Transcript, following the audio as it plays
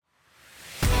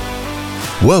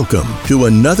Welcome to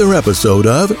another episode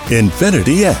of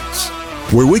Infinity X,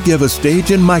 where we give a stage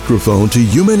and microphone to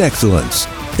human excellence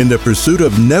in the pursuit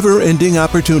of never-ending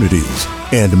opportunities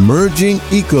and merging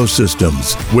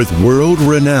ecosystems with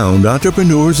world-renowned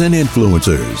entrepreneurs and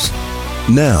influencers.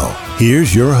 Now,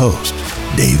 here's your host,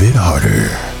 David Harder.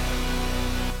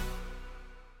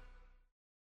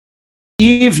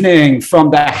 Evening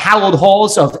from the hallowed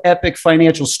halls of Epic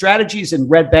Financial Strategies in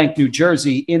Red Bank, New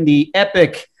Jersey, in the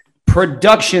Epic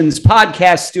Productions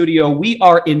podcast studio. We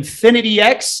are Infinity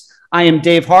X. I am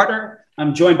Dave Hartner.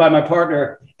 I'm joined by my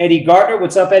partner, Eddie Gartner.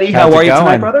 What's up, Eddie? How are you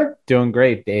tonight, brother? Doing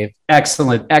great, Dave.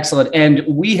 Excellent, excellent. And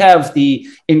we have the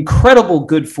incredible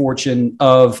good fortune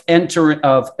of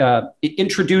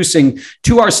introducing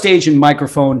to our stage and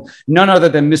microphone none other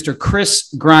than Mr.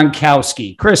 Chris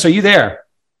Gronkowski. Chris, are you there?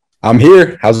 I'm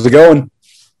here. How's it going?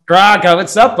 Gronk,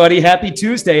 what's up, buddy? Happy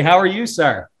Tuesday. How are you,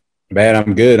 sir? Man,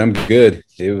 I'm good.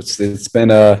 It's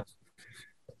been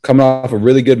coming off a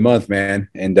really good month, man,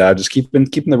 and just keeping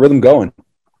the rhythm going.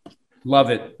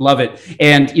 Love it.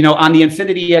 And, on the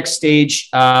Infinity X stage,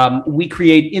 we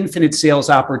create infinite sales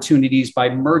opportunities by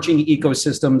merging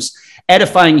ecosystems,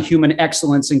 edifying human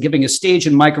excellence, and giving a stage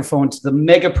and microphone to the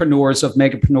megapreneurs of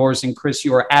megapreneurs. And Chris,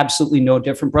 you are absolutely no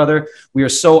different, brother. We are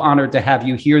so honored to have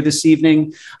you here this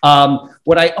evening.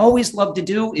 What I always love to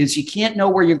do is you can't know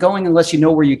where you're going unless you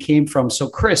know where you came from. So,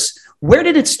 Chris, where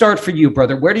did it start for you,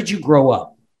 brother? Where did you grow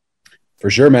up?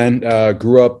 For sure, man.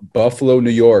 Grew up Buffalo,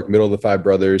 New York, middle of the five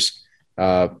brothers.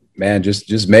 Man,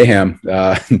 just mayhem,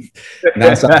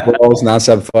 nonstop balls,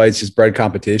 nonstop fights, just bred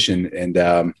competition. And,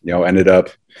 ended up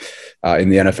in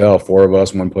the NFL. Four of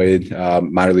us, one played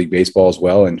minor league baseball as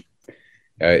well. And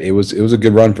it was a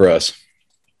good run for us.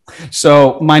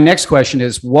 So my next question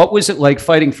is, what was it like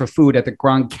fighting for food at the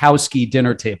Gronkowski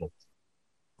dinner table?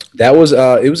 That was,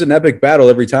 it was an epic battle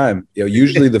every time.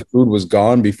 Usually the food was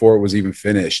gone before it was even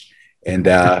finished. And,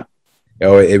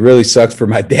 it really sucked for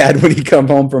my dad when he come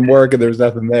home from work and there was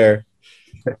nothing there.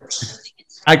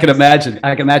 I can imagine.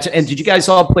 And did you guys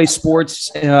all play sports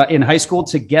in high school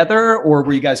together, or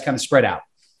were you guys kind of spread out?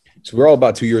 So we're all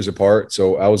about 2 years apart.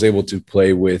 So I was able to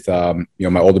play with,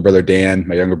 my older brother, Dan,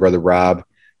 my younger brother, Rob,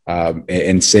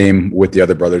 and same with the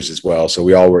other brothers as well. So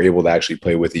we all were able to actually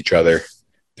play with each other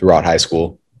throughout high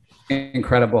school.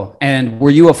 Incredible. And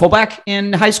were you a fullback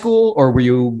in high school, or were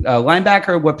you a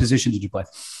linebacker? What position did you play?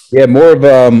 Yeah, more of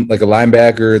like a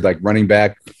linebacker, like running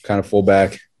back, kind of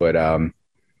fullback, but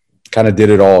kind of did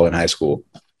it all in high school.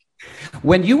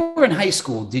 When you were in high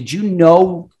school, did you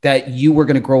know that you were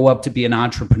going to grow up to be an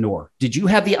entrepreneur? Did you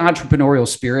have the entrepreneurial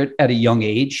spirit at a young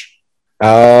age?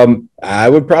 I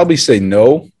would probably say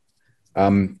no.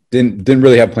 Didn't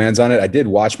really have plans on it. I did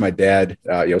watch my dad,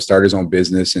 start his own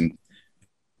business, and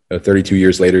 32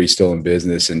 years later, he's still in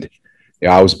business. And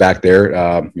I was back there,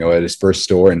 at his first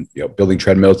store and, building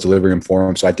treadmills, delivering them for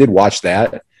him. So I did watch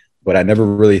that, but I never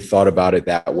really thought about it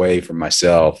that way for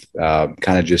myself.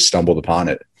 Kind of just stumbled upon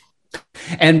it.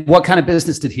 And what kind of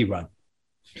business did he run?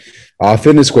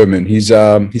 Fitness equipment. He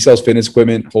sells fitness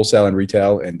equipment, wholesale and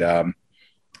retail, and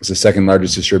is the second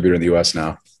largest distributor in the U.S.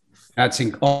 now.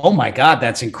 Oh my God,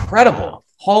 that's incredible.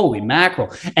 Holy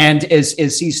mackerel. And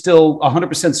is he still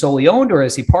 100% solely owned, or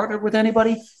has he partnered with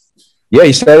anybody? Yeah,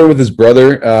 he started with his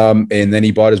brother, and then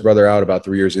he bought his brother out about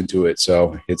 3 years into it.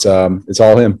 So it's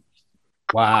all him.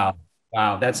 Wow,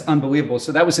 that's unbelievable.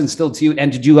 So that was instilled to you.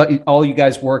 And did you all you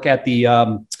guys work at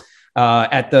the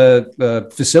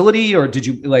facility, or did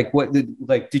you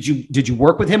did you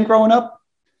work with him growing up?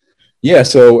 Yeah,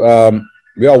 so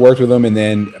we all worked with him, and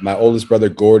then my oldest brother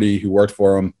Gordy, who worked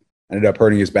for him, ended up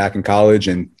hurting his back in college,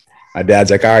 and my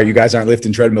dad's like, "All right, you guys aren't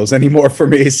lifting treadmills anymore for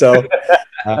me." So.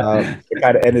 It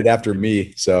kind of ended after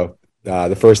me. So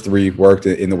the first three worked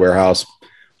in the warehouse.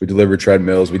 We delivered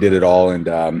treadmills. We did it all. And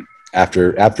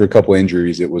after a couple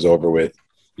injuries, it was over with.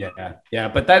 Yeah.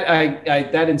 But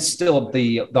that instilled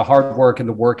the hard work and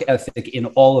the work ethic in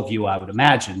all of you, I would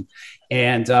imagine.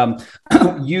 And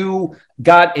you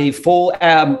got a full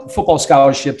football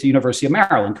scholarship to University of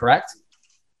Maryland, correct?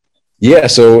 Yeah.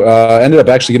 So I ended up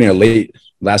actually getting a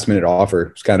last minute offer.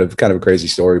 It's kind of a crazy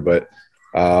story, but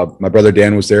my brother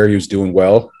Dan was there. He was doing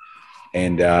well.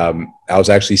 And I was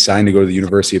actually signed to go to the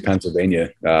University of Pennsylvania.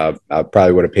 I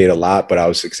probably would have paid a lot, but I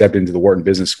was accepted into the Wharton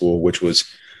Business School, which was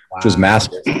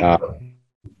massive.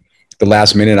 The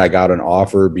last minute I got an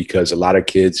offer because a lot of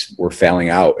kids were failing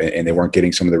out and they weren't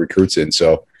getting some of the recruits in.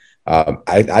 So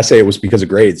I say it was because of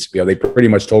grades. They pretty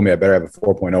much told me I better have a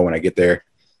 4.0 when I get there.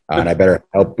 And I better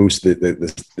help boost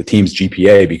the team's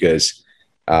GPA because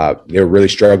they were really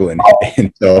struggling.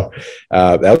 And so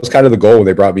that was kind of the goal when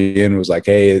they brought me in. It was like,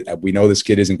 hey, we know this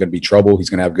kid isn't going to be trouble. He's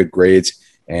going to have good grades.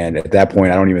 And at that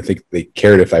point, I don't even think they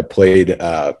cared if I played,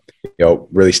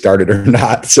 really started or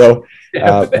not. So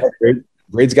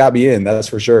grades got me in, that's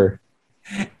for sure.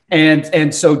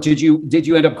 And so did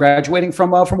you end up graduating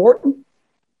from Wharton?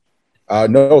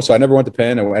 No, so I never went to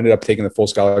Penn. I ended up taking the full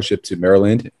scholarship to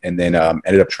Maryland, and then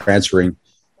ended up transferring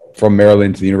from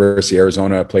Maryland to the University of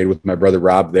Arizona. I played with my brother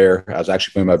Rob there. I was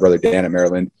actually playing with my brother Dan at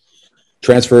Maryland.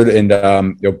 Transferred and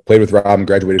played with Rob and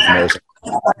graduated from Arizona.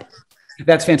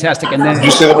 That's fantastic. And then did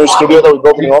you see the new studio that was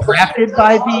built in the office? Drafted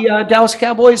by the Dallas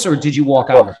Cowboys, or did you walk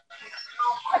out?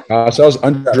 So I was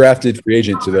undrafted free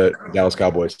agent to the Dallas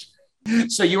Cowboys.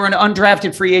 So you were an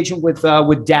undrafted free agent with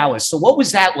Dallas. So what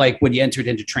was that like when you entered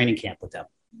into training camp with them?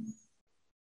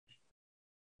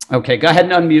 Okay, go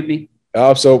ahead and unmute me.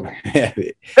 So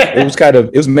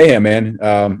it was mayhem,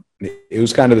 man. It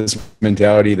was kind of this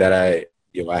mentality that I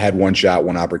had one shot,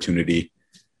 one opportunity,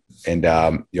 and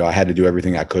I had to do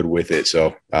everything I could with it.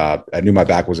 So I knew my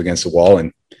back was against the wall,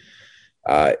 and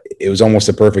it was almost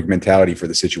a perfect mentality for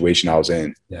the situation I was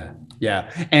in.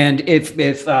 Yeah. And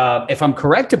if I'm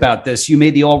correct about this, you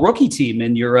made the all rookie team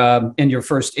in your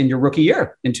rookie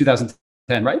year in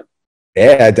 2010, right?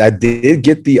 Yeah, I did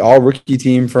get the all rookie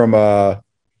team from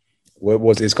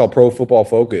it's called Pro Football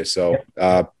Focus. So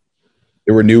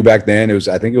they were new back then.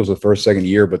 I think it was the first, second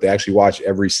year, but they actually watch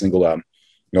every single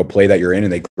play that you're in,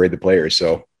 and they grade the players.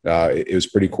 So it was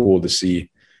pretty cool to see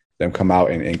them come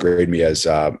out and grade me as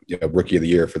rookie of the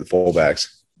year for the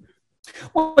fullbacks.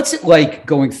 What's it like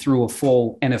going through a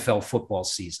full NFL football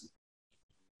season?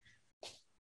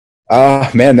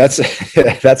 Man, that's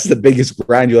the biggest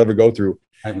grind you'll ever go through.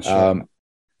 I'm sure.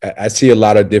 I see a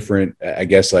lot of different, I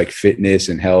guess, like fitness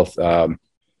and health,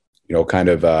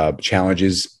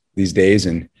 challenges these days,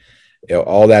 and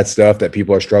all that stuff that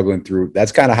people are struggling through.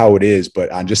 That's kind of how it is,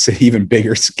 but on just an even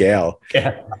bigger scale.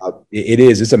 Yeah.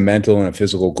 It's a mental and a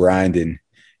physical grind, and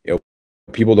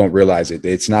people don't realize it.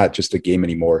 It's not just a game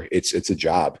anymore. It's a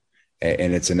job,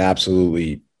 and it's an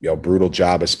absolutely brutal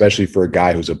job, especially for a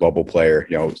guy who's a bubble player.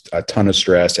 A ton of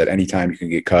stress at any time you can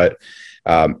get cut.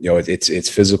 It's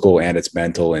physical and it's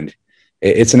mental, and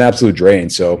it's an absolute drain.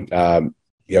 So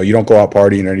you don't go out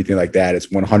partying or anything like that. It's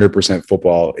 100%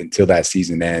 football until that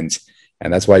season ends.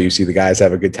 And that's why you see the guys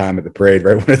have a good time at the parade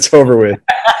right when it's over with.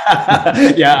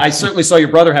 Yeah, I certainly saw your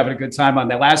brother having a good time on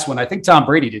that last one. I think Tom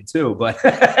Brady did too, but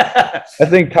I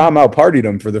think Tom out-partied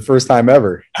him for the first time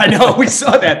ever. I know, we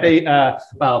saw that. They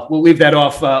we'll leave that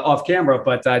off camera,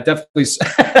 but definitely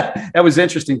that was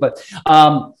interesting. But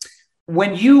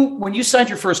when you signed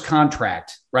your first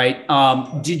contract, right?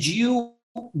 Did you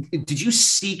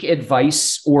seek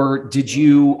advice, or did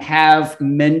you have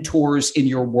mentors in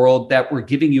your world that were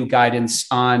giving you guidance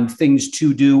on things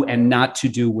to do and not to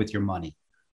do with your money?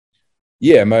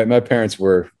 Yeah, my parents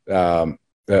were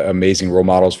amazing role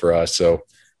models for us. So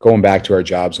going back to our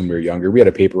jobs when we were younger, we had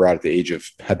a paper route at the age of,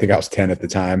 I think I was 10 at the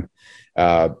time.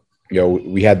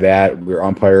 We had that. We were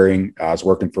umpiring. I was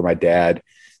working for my dad.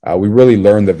 We really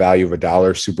learned the value of a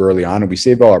dollar super early on, and we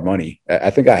saved all our money.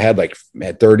 I think I had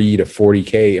 30 to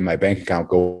 40K in my bank account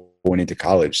going into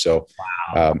college. So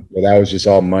that was just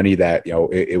all money that,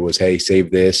 it was, hey,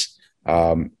 save this.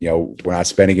 We're not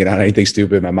spending it on anything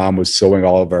stupid. My mom was sewing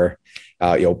all of our,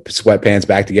 sweatpants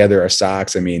back together, our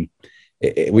socks. I mean,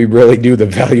 we really knew the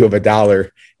value of a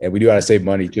dollar, and we knew how to save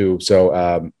money too.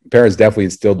 So parents definitely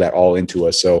instilled that all into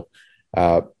us. So,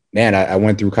 man, I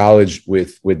went through college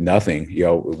with nothing.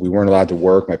 We weren't allowed to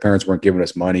work. My parents weren't giving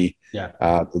us money. Yeah.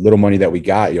 The little money that we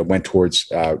got, went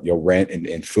towards rent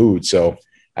and food. So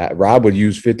Rob would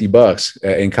use $50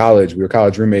 in college. We were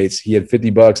college roommates. He had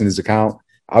 $50 in his account.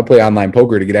 I'd play online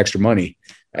poker to get extra money.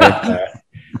 And,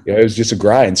 it was just a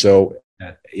grind. So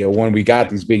when we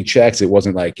got these big checks, it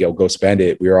wasn't like go spend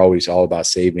it. We were always all about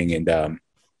saving and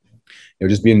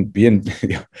just being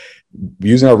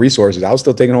using our resources. I was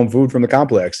still taking home food from the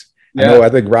complex. Yeah. I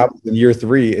think Rob's in year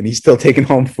 3 and he's still taking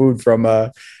home food from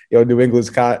New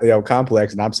England's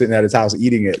complex, and I'm sitting at his house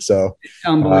eating it. So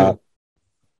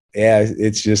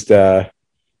it's just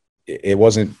it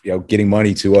wasn't getting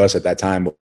money to us at that time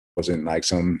wasn't like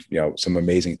some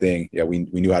amazing thing. We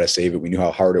knew how to save it. We knew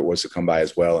how hard it was to come by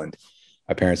as well, and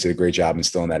my parents did a great job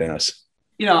instilling that in us.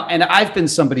 And I've been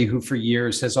somebody who for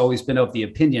years has always been of the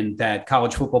opinion that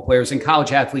college football players and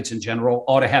college athletes in general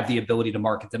ought to have the ability to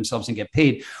market themselves and get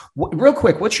paid. Real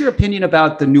quick, what's your opinion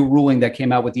about the new ruling that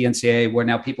came out with the NCAA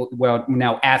where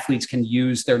now athletes can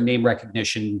use their name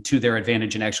recognition to their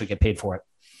advantage and actually get paid for it?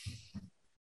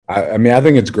 I mean, I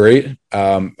think it's great.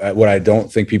 What I don't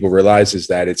think people realize is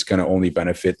that it's going to only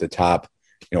benefit the top,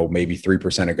 maybe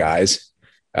 3% of guys.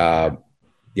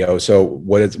 So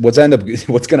what's going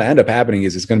to end up happening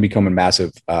is it's going to become a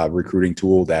massive recruiting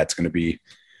tool that's going to be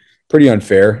pretty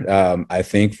unfair, I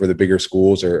think, for the bigger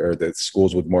schools or the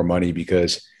schools with more money,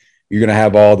 because you're going to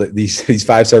have all these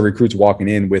 5-star recruits walking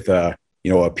in with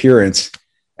appearance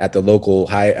at the local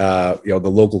the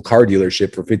local car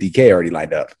dealership for $50K already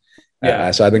lined up.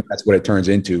 Yeah. So I think that's what it turns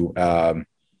into.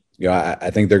 I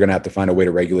think they're going to have to find a way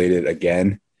to regulate it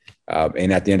again.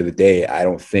 And at the end of the day, I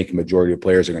don't think majority of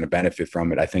players are going to benefit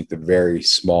from it. I think the very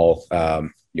small,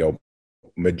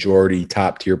 majority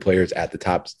top tier players at the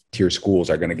top tier schools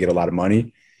are going to get a lot of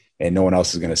money, and no one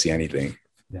else is going to see anything.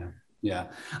 Yeah. Yeah.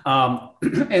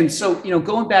 And so,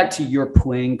 going back to your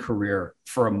playing career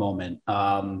for a moment,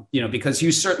 because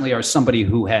you certainly are somebody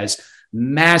who has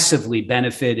massively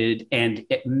benefited and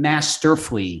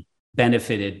masterfully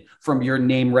benefited from your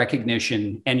name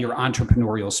recognition and your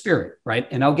entrepreneurial spirit, right?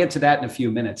 And I'll get to that in a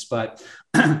few minutes. But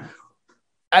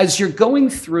as you're going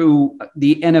through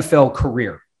the NFL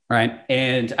career, right?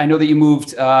 And I know that you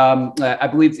moved, I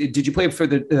believe, did you play for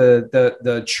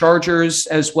the Chargers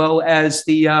as well as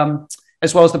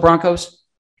the Broncos?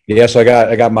 Yeah, so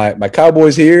I got my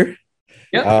Cowboys here,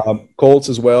 yep. Colts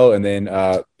as well, and then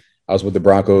I was with the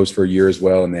Broncos for a year as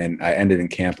well, and then I ended in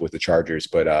camp with the Chargers,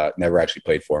 but never actually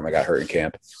played for them. I got hurt in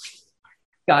camp.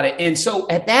 Got it. And so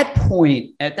at that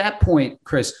point,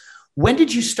 Chris, when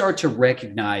did you start to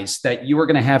recognize that you were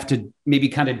going to have to maybe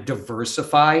kind of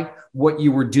diversify what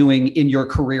you were doing in your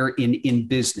career in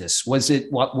business? Was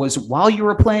it while you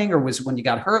were playing, or was it when you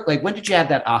got hurt? Like, when did you have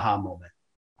that aha moment?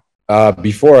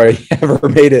 Before I ever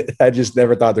made it, I just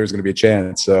never thought there was going to be a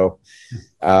chance. So,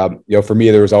 for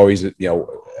me, there was always,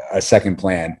 a second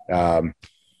plan.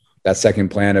 That second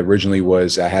plan originally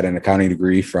was I had an accounting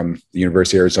degree from the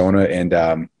University of Arizona, and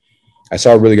I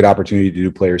saw a really good opportunity to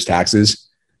do players' taxes.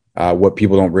 What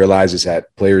people don't realize is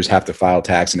that players have to file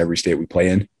tax in every state we play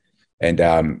in,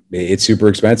 and it's super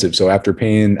expensive. So after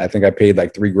paying, I think I paid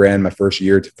like $3,000 my first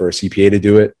year for a CPA to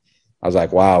do it. I was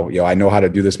like, wow, I know how to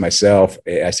do this myself.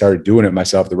 I started doing it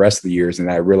myself the rest of the years, and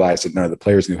I realized that none of the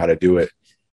players knew how to do it.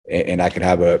 And I could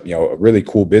have a really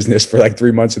cool business for like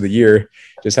 3 months of the year,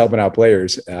 just helping out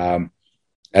players.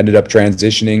 Ended up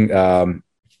transitioning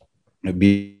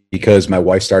because my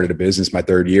wife started a business my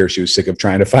third year. She was sick of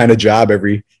trying to find a job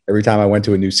every time I went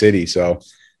to a new city. So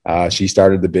she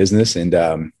started the business, and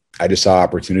I just saw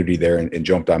opportunity there and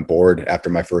jumped on board after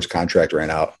my first contract ran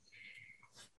out.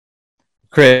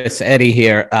 Chris, Eddie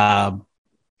here.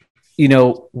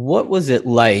 What was it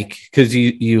like? Because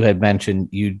you had mentioned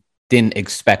you didn't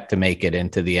expect to make it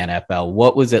into the NFL.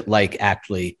 What was it like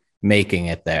actually making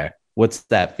it there? What's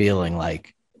that feeling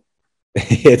like?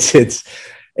 It's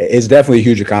definitely a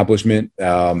huge accomplishment.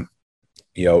 The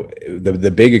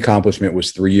big accomplishment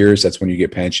was 3 years. That's when you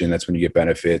get pension. That's when you get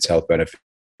benefits, health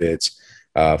benefits,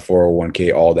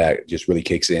 401k, all that just really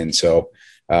kicks in. So,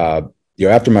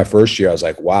 after my first year, I was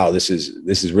like, wow, this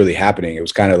is really happening. It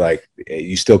was kind of like,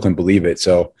 you still couldn't believe it.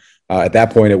 So at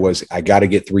that point it was, I got to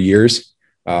get 3 years.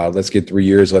 Let's get 3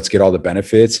 years. Let's get all the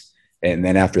benefits. And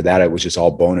then after that, it was just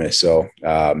all bonus. So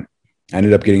I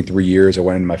ended up getting 3 years. I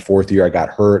went in my fourth year. I got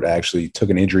hurt. I actually took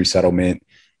an injury settlement,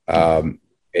 and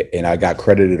I got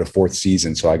credited a fourth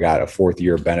season. So I got a fourth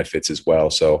year of benefits as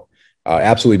well. So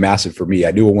absolutely massive for me.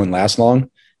 I knew it wouldn't last long.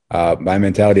 My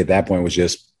mentality at that point was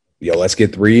just, let's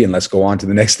get 3 and let's go on to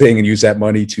the next thing and use that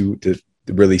money to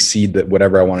really seed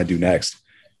whatever I want to do next.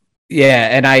 Yeah.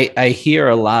 And I hear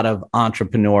a lot of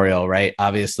entrepreneurial, right?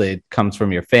 Obviously it comes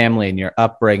from your family and your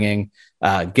upbringing,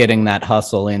 getting that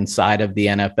hustle inside of the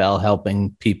NFL,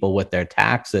 helping people with their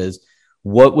taxes.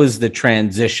 What was the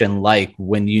transition like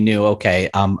when you knew, okay,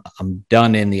 I'm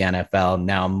done in the NFL,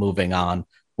 now I'm moving on?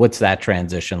 What's that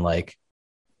transition like?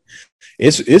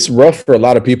 It's rough for a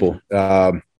lot of people.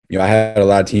 I had a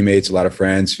lot of teammates, a lot of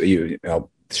friends,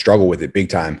 struggle with it big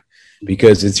time,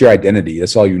 because it's your identity.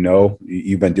 That's all you know.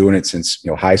 You've been doing it since,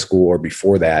 high school or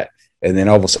before that. And then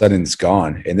all of a sudden it's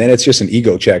gone. And then it's just an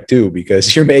ego check too,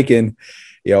 because you're making,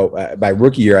 my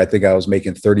rookie year, I think I was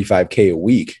making $35K a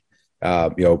week.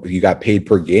 You got paid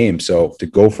per game. So to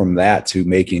go from that to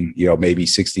making, maybe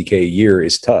 $60K a year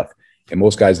is tough. And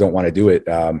most guys don't want to do it.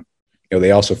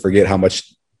 They also forget how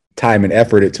much time and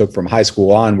effort it took from high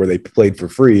school on, where they played for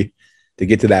free, to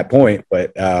get to that point.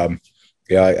 But,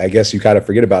 I guess you kind of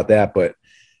forget about that, but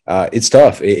it's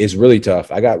tough. It's really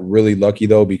tough. I got really lucky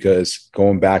though, because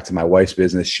going back to my wife's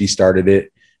business, she started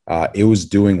it. It was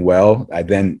doing well.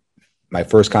 My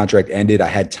first contract ended. I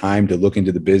had time to look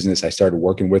into the business. I started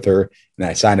working with her, and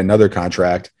I signed another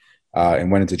contract and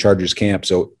went into Chargers camp.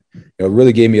 So it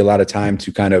really gave me a lot of time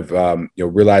to kind of,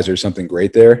 realize there's something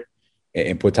great there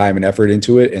and put time and effort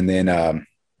into it. And then,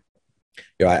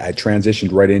 I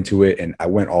transitioned right into it and I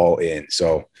went all in.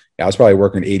 So I was probably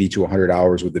working 80 to 100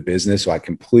 hours with the business. So I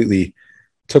completely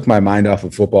took my mind off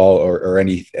of football or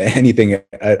anything,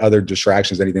 other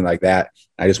distractions, anything like that.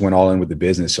 I just went all in with the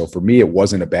business. So for me, it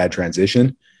wasn't a bad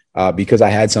transition because I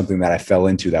had something that I fell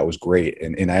into that was great.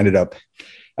 And I ended up,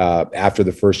 after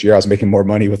the first year, I was making more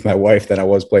money with my wife than I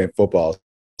was playing football.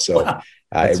 So Wow.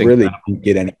 it really didn't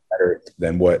get any better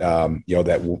than what,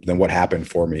 than what happened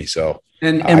for me. So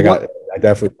I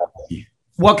definitely.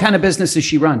 What kind of business does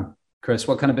she run, Chris?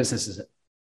 What kind of business is it?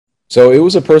 So it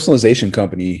was a personalization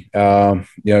company.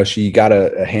 She got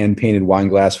a hand painted wine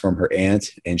glass from her aunt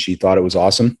and she thought it was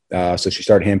awesome. So she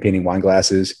started hand painting wine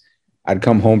glasses. I'd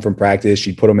come home from practice.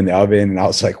 She'd put them in the oven and I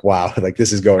was like, wow, like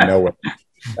this is going nowhere.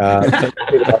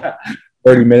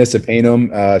 30 minutes to paint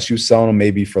them. She was selling them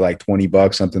maybe for like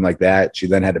 $20, something like that. She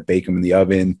then had to bake them in the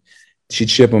oven. She'd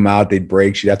ship them out. They'd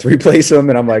break. She'd have to replace them.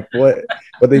 And I'm like, what?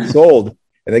 But they sold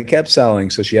and they kept selling.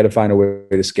 So she had to find a way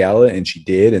to scale it. And she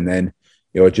did. And then,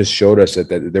 it just showed us that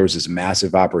there was this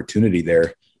massive opportunity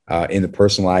there in the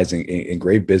personalized and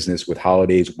engraved business with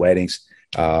holidays, weddings,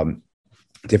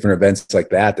 different events like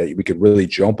that we could really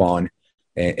jump on.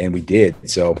 And we did.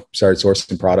 So started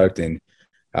sourcing product and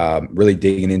really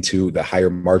digging into the higher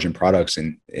margin products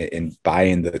and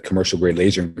buying the commercial grade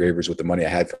laser engravers with the money I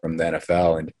had from the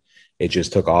NFL. And it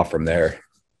just took off from there.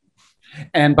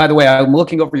 And by the way, I'm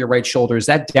looking over your right shoulder. Is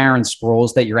that Darren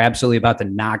Sproles that you're absolutely about to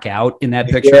knock out in that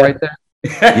picture right there?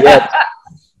 Yeah,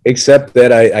 except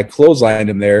that I clotheslined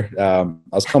him there. I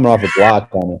was coming off a block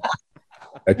on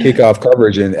a kickoff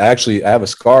coverage, and actually I have a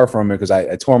scar from it because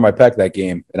I tore my pec that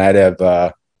game, and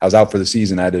I was out for the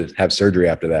season. I had to have surgery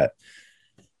after that.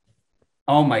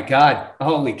 Oh my God!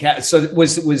 Holy cat! So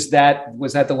was that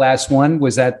the last one?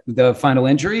 Was that the final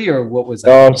injury, or what was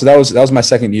that? So that was my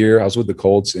second year. I was with the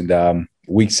Colts, and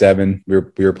week 7 we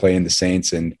were playing the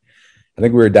Saints, and I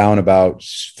think we were down about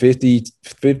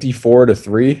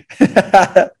 54-3.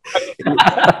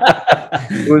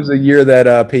 It was a year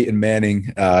that Peyton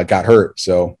Manning got hurt.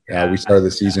 So we started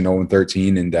the season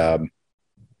 0-13. And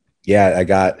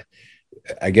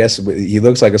I guess he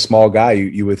looks like a small guy,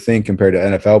 you would think, compared to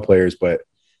NFL players. But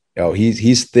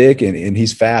he's thick and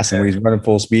he's fast. And when he's running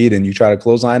full speed and you try to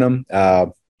clothesline him,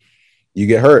 you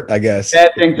get hurt, I guess.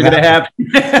 Bad things are going to happen.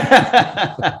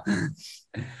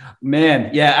 Man,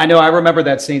 yeah, I know. I remember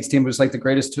that Saints team was like the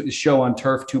greatest show on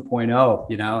turf 2.0.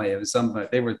 It was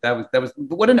that was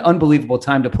what an unbelievable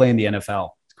time to play in the NFL,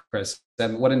 Chris.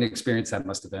 What an experience that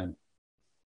must have been.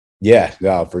 Yeah,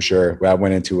 no, for sure. I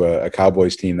went into a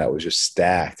Cowboys team that was just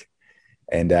stacked,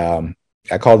 and I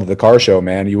called it the car show.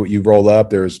 Man, you roll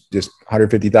up, there's just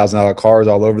 $150,000 cars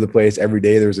all over the place every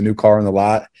day. There was a new car in the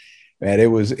lot. Man, it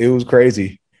was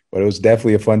crazy, but it was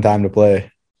definitely a fun time to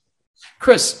play.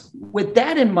 Chris, with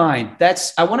that in mind,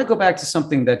 I want to go back to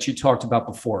something that you talked about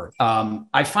before.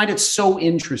 I find it so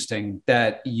interesting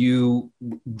that you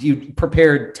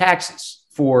prepared taxes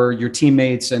for your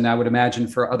teammates, and I would imagine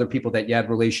for other people that you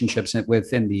had relationships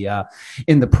with in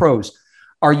the pros.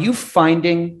 Are you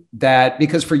finding that,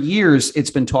 because for years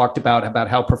it's been talked about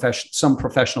how some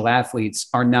professional athletes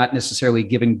are not necessarily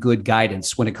given good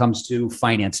guidance when it comes to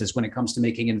finances, when it comes to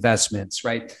making investments,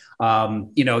 right?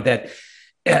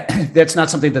 That's not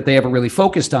something that they ever really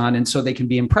focused on. And so they can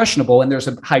be impressionable, and there's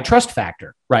a high trust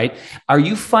factor, right? Are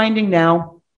you finding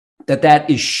now that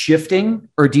is shifting,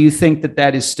 or do you think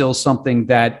that is still something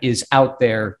that is out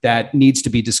there that needs to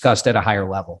be discussed at a higher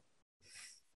level?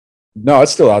 No,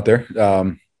 it's still out there.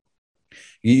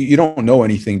 You don't know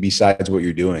anything besides what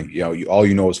you're doing. All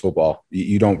you know is football.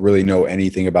 You don't really know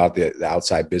anything about the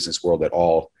outside business world at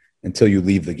all until you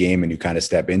leave the game and you kind of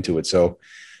step into it. So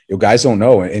guys don't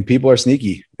know, and people are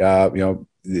sneaky.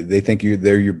 They think you're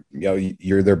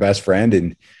their best friend,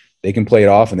 and they can play it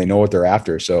off, and they know what they're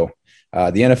after. So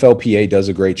the NFLPA does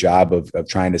a great job of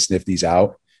trying to sniff these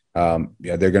out. They're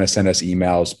going to send us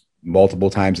emails multiple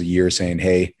times a year saying,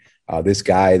 "Hey,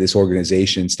 this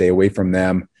organization, stay away from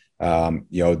them.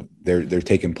 They're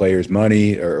taking players'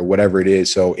 money or whatever it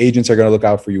is." So agents are going to look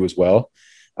out for you as well.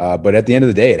 But at the end of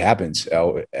the day, it happens.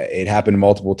 It happened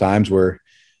multiple times where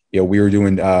we were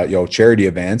doing charity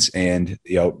events, and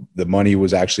the money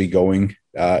was actually going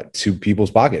to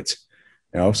people's pockets.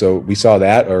 So we saw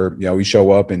that, or we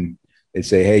show up and they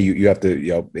say, "Hey, you have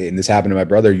to," and this happened to my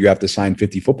brother, "you have to sign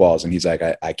 50 footballs." And he's like,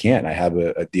 I can't. I have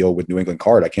a deal with New England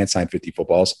Card. I can't sign 50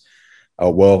 footballs.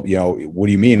 Well, what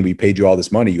do you mean? We paid you all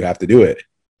this money. You have to do it.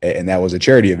 And that was a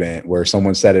charity event where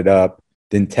someone set it up,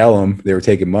 didn't tell them they were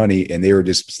taking money, and they were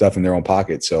just stuffing their own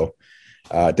pockets. So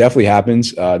definitely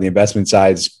happens. The investment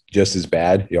side's just as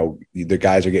bad. The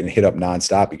guys are getting hit up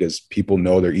nonstop because people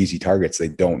know they're easy targets. They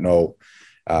don't know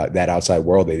that outside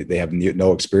world. They have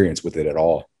no experience with it at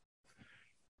all.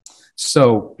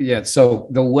 So, yeah. So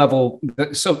the level,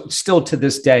 so still to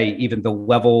this day, even the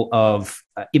level of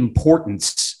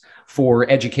importance for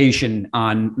education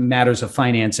on matters of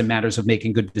finance and matters of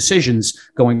making good decisions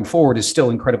going forward is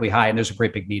still incredibly high. And there's a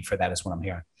great big need for that is what I'm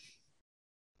hearing.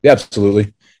 Yeah,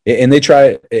 absolutely. And they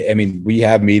try, I mean, we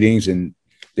have meetings and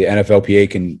the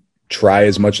NFLPA can try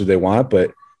as much as they want,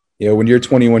 but when you're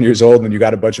 21 years old and you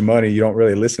got a bunch of money, you don't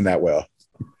really listen that well.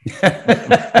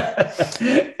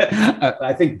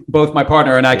 I think both my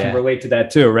partner and I can relate to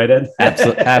that too, right, Ed?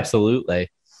 Absolutely.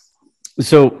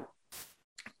 So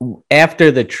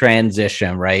after the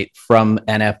transition, right, from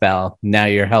NFL, now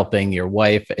you're helping your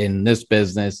wife in this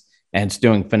business and it's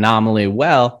doing phenomenally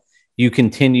well. You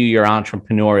continue your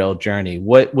entrepreneurial journey.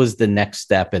 What was the next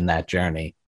step in that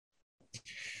journey?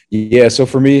 Yeah. So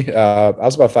for me, I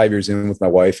was about 5 years in with my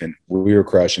wife and we were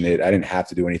crushing it. I didn't have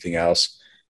to do anything else.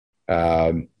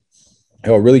 It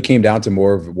really came down to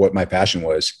more of what my passion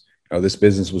was. This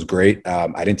business was great.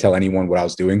 I didn't tell anyone what I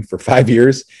was doing for 5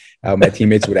 years. My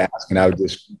teammates would ask and I would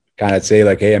just kind of say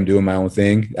like, hey, I'm doing my own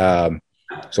thing. So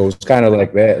it was kind of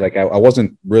like that. Like I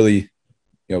wasn't really,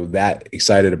 that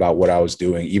excited about what I was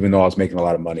doing, even though I was making a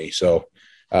lot of money. So,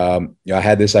 I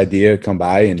had this idea come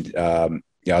by and,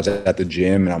 I was at the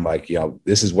gym and I'm like,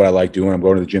 this is what I like doing. I'm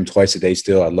going to the gym twice a day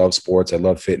still. I love sports. I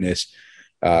love fitness.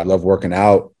 I love working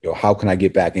out. How can I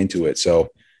get back into it? So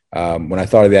when I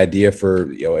thought of the idea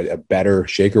for, a better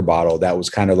shaker bottle, that was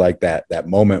kind of like that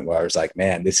moment where I was like,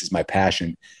 man, this is my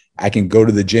passion. I can go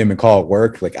to the gym and call it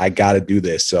work. Like I got to do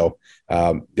this. So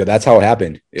that's how it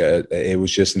happened. It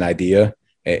was just an idea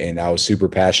and I was super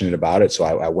passionate about it. So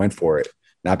I went for it.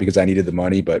 Not because I needed the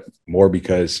money, but more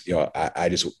because, I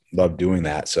just love doing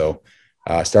that. So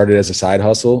I started as a side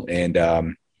hustle and,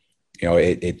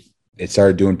 it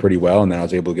started doing pretty well. And then I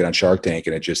was able to get on Shark Tank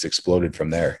and it just exploded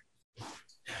from there.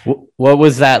 What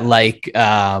was that like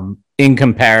in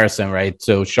comparison, right?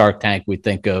 So Shark Tank, we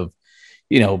think of,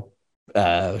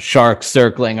 sharks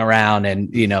circling around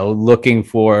and, looking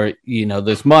for,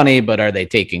 this money, but are they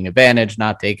taking advantage,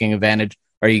 not taking advantage?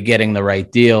 Are you getting the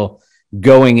right deal?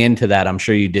 Going into that, I'm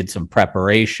sure you did some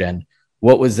preparation.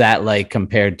 What was that like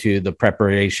compared to the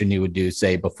preparation you would do,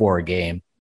 say, before a game?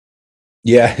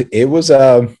 Yeah, it was,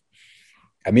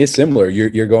 it's similar.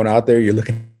 You're going out there, you're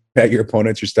looking at your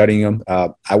opponents, you're studying them.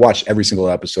 I watched every single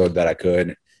episode that I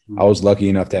could. I was lucky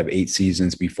enough to have 8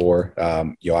 seasons before,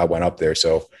 I went up there.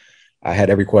 So I had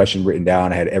every question written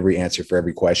down. I had every answer for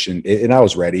every question and I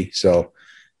was ready. So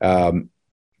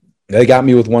they got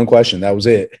me with one question. That was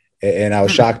it. And I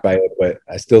was shocked by it, but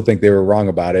I still think they were wrong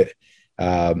about it.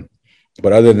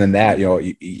 But other than that,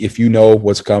 if you know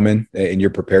what's coming and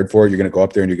you're prepared for it, you're going to go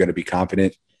up there and you're going to be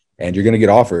confident and you're going to get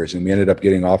offers. And we ended up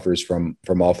getting offers from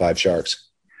all 5 sharks.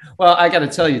 Well, I got to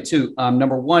tell you too,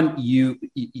 number one,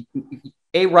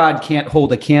 A-Rod can't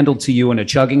hold a candle to you in a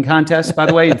chugging contest, by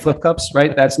the way, in flip cups,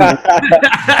 right? That's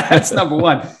that's number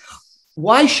one.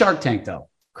 Why Shark Tank though?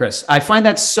 Chris, I find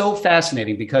that so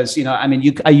fascinating because,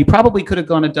 you probably could have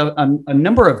gone a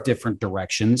number of different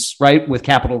directions, right? With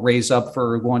capital raise up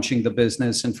for launching the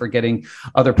business and for getting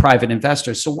other private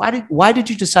investors. So why did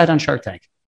you decide on Shark Tank?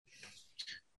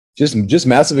 Just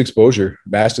massive exposure,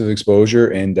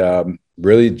 and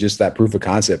really just that proof of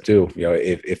concept too.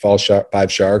 If all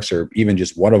 5 sharks or even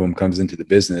just one of them comes into the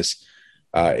business,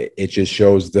 it just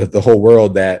shows the whole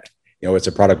world that, it's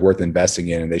a product worth investing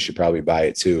in and they should probably buy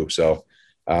it too. So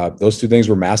those 2 things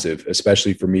were massive,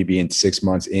 especially for me being 6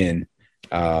 months in,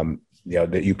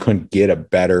 that you couldn't get a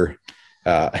better,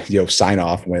 sign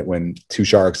off when 2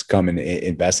 sharks come and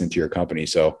invest into your company.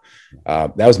 So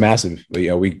that was massive.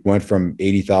 We went from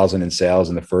 80,000 in sales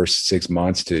in the first 6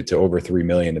 months to over 3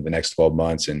 million in the next 12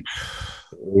 months. And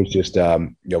it was just,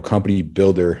 company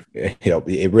builder,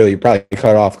 it really probably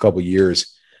cut off a couple of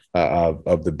years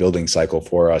of the building cycle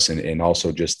for us. And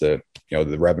also just the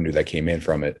revenue that came in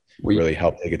from it really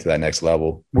helped take it to that next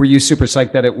level. Were you super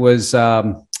psyched that it was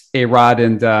A-Rod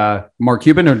and Mark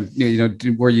Cuban, or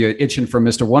were you itching for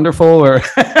Mr. Wonderful? Or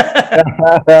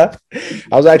I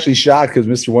was actually shocked because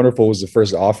Mr. Wonderful was the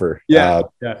first offer. Yeah.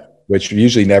 Which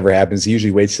usually never happens. He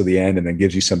usually waits till the end and then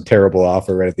gives you some terrible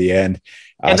offer right at the end.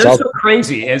 And they're so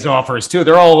crazy as offers too.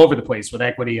 They're all over the place with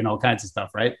equity and all kinds of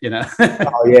stuff, right?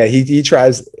 Oh yeah, he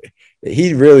tries.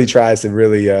 He really tries to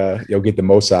really get the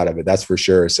most out of it. That's for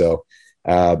sure. So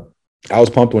I was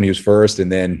pumped when he was first,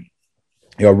 and then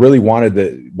really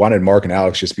wanted Mark and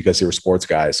Alex just because they were sports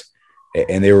guys,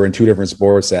 and they were in 2 different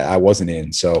sports that I wasn't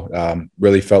in. So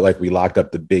really felt like we locked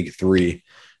up the big 3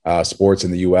 sports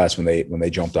in the U.S. when they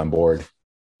jumped on board.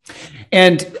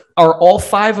 And are all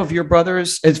five of your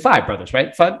brothers? It's five brothers,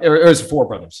 right? Five, or is it four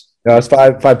brothers? No, it's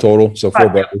five total. So four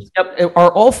brothers. Yep.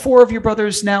 Are all four of your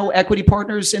brothers now equity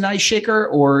partners in Ice Shaker,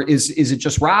 or is it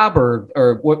just Rob,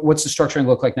 or what's the structuring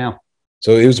look like now?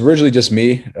 So it was originally just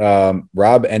me.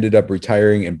 Rob ended up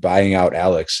retiring and buying out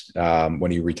Alex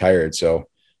when he retired. So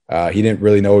he didn't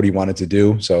really know what he wanted to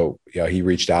do. So he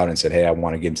reached out and said, "Hey, I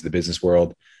want to get into the business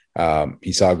world."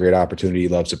 He saw a great opportunity. He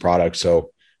loves the product.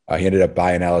 So he ended up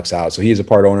buying Alex out. So he is a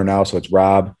part owner now. So it's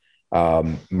Rob,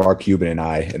 Mark Cuban, and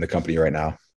I in the company right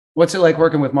now. What's it like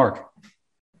working with Mark?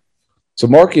 So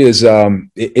Mark is,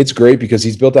 it's great because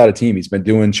he's built out a team. He's been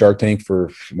doing Shark Tank for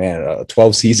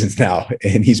 12 seasons now,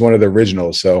 and he's one of the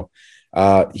originals. So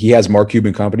he has Mark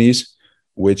Cuban Companies,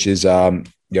 which is, a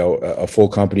full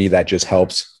company that just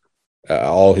helps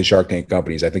all his Shark Tank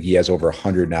companies. I think he has over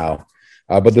 100 now.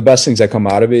 But the best things that come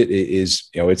out of it is,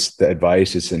 it's the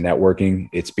advice, it's the networking,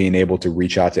 it's being able to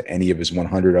reach out to any of his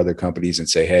 100 other companies and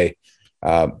say, "Hey,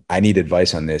 I need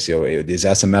advice on this. Is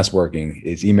SMS working?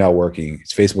 Is email working?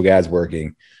 Is Facebook ads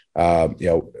working? Have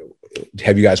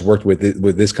you guys worked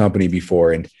with this company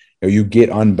before?" And you get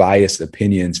unbiased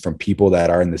opinions from people that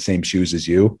are in the same shoes as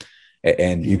you,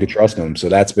 and you could trust them. So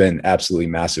that's been absolutely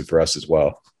massive for us as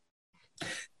well.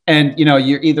 And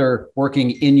you're either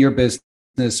working in your business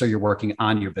or you're working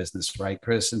on your business, right,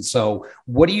 Chris? And so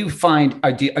what do you find?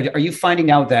 Are you finding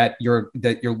out that you're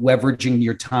leveraging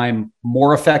your time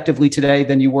more effectively today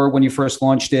than you were when you first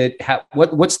launched it?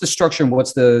 What's the structure and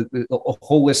what's the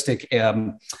holistic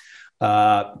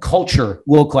culture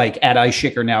look like at Ice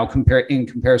Shaker now in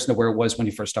comparison to where it was when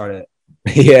you first started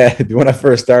it? Yeah, when I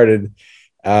first started,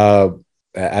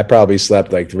 I probably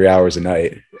slept like 3 hours a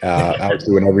night. I was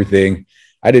doing everything.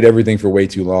 I did everything for way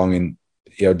too long. And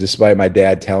despite my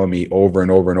dad telling me over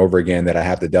and over and over again that I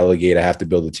have to delegate, I have to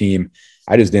build a team,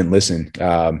 I just didn't listen.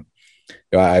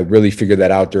 I really figured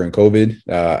that out during COVID.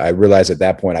 I realized at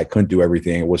that point I couldn't do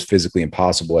everything. It was physically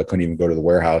impossible. I couldn't even go to the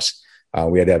warehouse.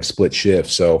 We had to have split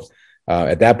shifts. So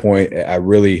at that point, I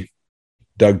really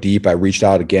dug deep. I reached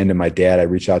out again to my dad. I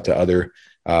reached out to other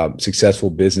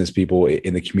successful business people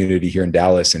in the community here in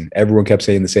Dallas, and everyone kept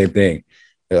saying the same thing.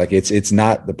 They're like, it's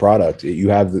not the product. You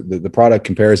have the product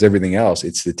compares everything else.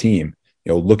 It's the team.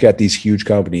 Look at these huge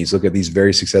companies. Look at these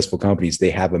very successful companies.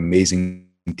 They have amazing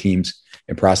teams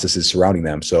and processes surrounding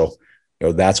them. So,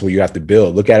 that's what you have to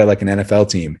build. Look at it like an NFL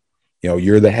team.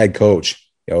 You're the head coach,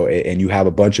 and you have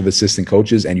a bunch of assistant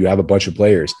coaches and you have a bunch of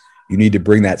players. You need to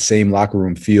bring that same locker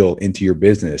room feel into your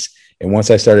business. And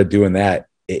once I started doing that,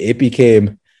 it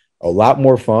became a lot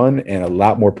more fun and a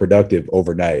lot more productive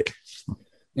overnight.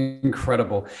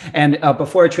 Incredible. And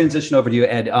before I transition over to you,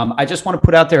 Ed, I just want to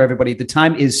put out there, everybody, the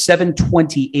time is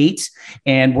 7:28,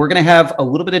 and we're going to have a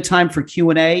little bit of time for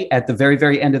Q&A at the very,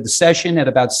 very end of the session at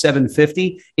about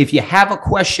 7:50. If you have a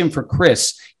question for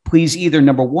Chris, please either,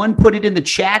 number one, put it in the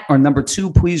chat, or number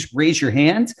two, please raise your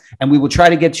hand, and we will try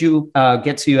to get to you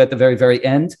at the very, very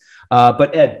end.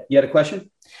 But Ed, you had a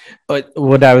question? But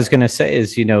what I was going to say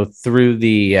is, through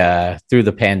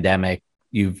the pandemic,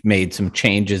 you've made some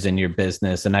changes in your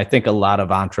business. And I think a lot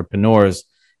of entrepreneurs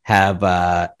have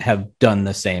done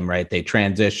the same, right? They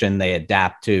transition, they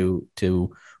adapt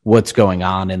to what's going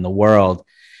on in the world.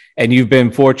 And you've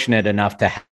been fortunate enough to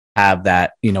have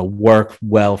that, work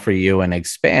well for you and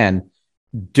expand.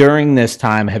 During this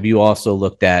time, have you also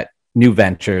looked at new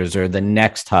ventures or the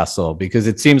next hustle? Because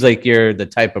it seems like you're the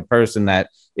type of person that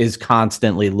is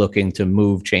constantly looking to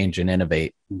move, change, and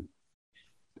innovate.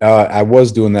 I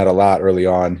was doing that a lot early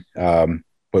on,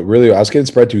 but really I was getting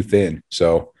spread too thin.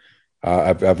 So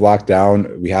I've locked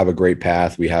down. We have a great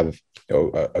path. We have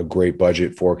a great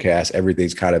budget forecast.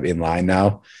 Everything's kind of in line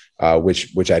now,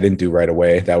 which I didn't do right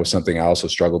away. That was something I also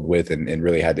struggled with and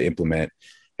really had to implement.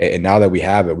 And now that we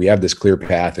have this clear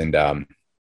path, and the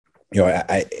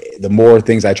more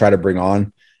things I try to bring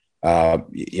on,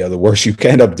 the worse you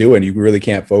end up doing. You really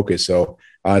can't focus. So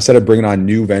instead of bringing on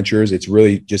new ventures, it's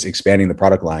really just expanding the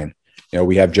product line.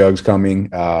 We have jugs coming,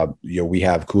 we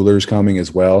have coolers coming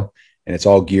as well. And it's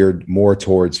all geared more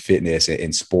towards fitness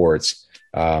and sports,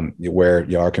 where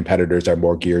our competitors are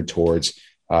more geared towards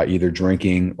either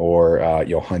drinking or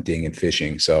hunting and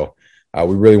fishing. So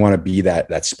we really want to be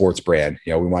that sports brand.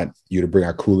 We want you to bring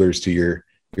our coolers to your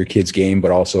kids' game, but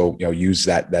also use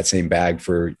that same bag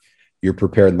for your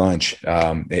prepared lunch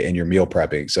and your meal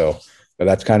prepping. So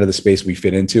that's kind of the space we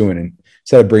fit into. And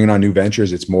instead of bringing on new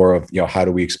ventures, it's more of, how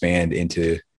do we expand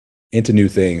into new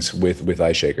things with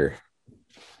Ice Shaker?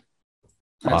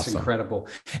 That's Awesome. incredible.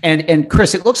 And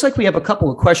Chris, it looks like we have a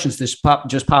couple of questions just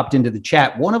popped into the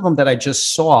chat. One of them that I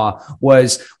just saw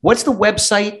was, what's the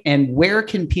website and where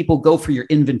can people go for your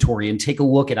inventory and take a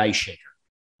look at Ice Shaker?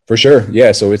 For sure.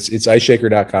 Yeah. So it's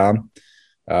iceshaker.com.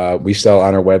 We sell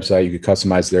on our website. You can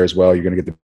customize there as well. You're going to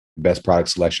get the best product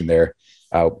selection there.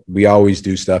 We always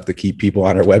do stuff to keep people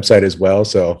on our website as well.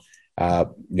 So,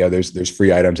 there's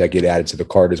free items that get added to the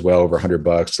cart as well, over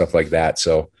 $100, stuff like that.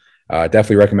 So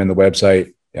definitely recommend the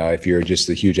website. If you're just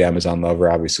a huge Amazon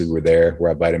lover, obviously we're there. We're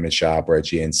at Vitamin Shop, we're at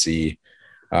GNC,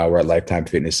 we're at Lifetime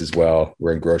Fitness as well.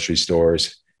 We're in grocery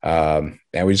stores. And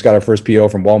we just got our first PO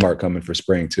from Walmart coming for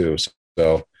spring too.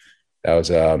 So that was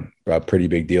a pretty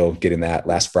big deal getting that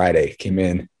last Friday. Came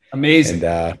in. Amazing.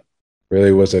 And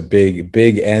really was a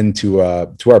big end to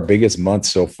our biggest month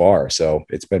so far. So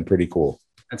it's been pretty cool.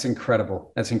 That's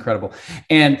incredible. That's incredible.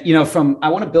 And, I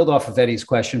want to build off of Eddie's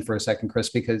question for a second, Chris,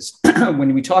 because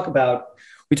when we talk about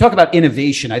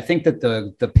innovation, I think that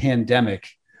the pandemic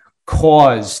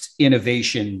caused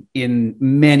innovation in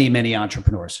many, many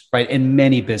entrepreneurs, right? In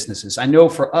many businesses. I know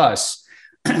for us,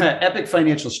 Epic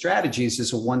Financial Strategies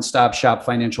is a one-stop shop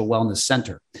financial wellness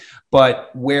center, but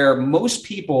where most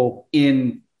people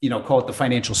in, call it the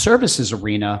financial services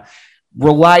arena,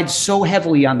 relied so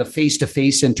heavily on the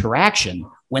face-to-face interaction.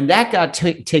 When that got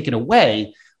taken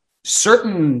away,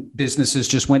 certain businesses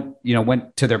just went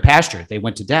to their pasture. They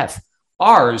went to death.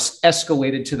 Ours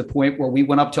escalated to the point where we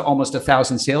went up to almost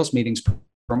 1,000 sales meetings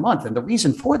per month. And the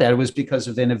reason for that was because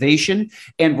of innovation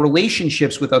and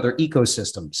relationships with other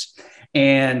ecosystems.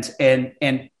 And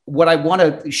what I want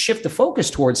to shift the focus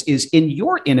towards is in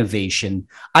your innovation.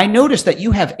 I noticed that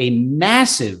you have a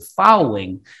massive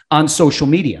following on social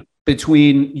media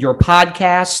between your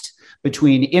podcast,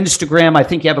 between Instagram. I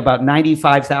think you have about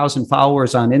 95,000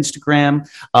 followers on Instagram.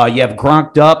 You have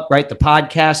Gronked Up, right? The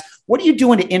podcast. What are you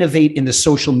doing to innovate in the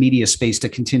social media space to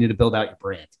continue to build out your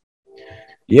brand?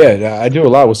 Yeah, I do a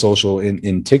lot with social.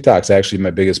 In TikTok's actually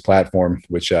my biggest platform,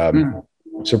 which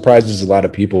surprises a lot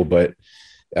of people, but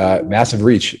massive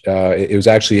reach. It was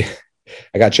actually,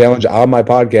 I got challenged on my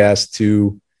podcast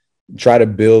to try to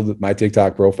build my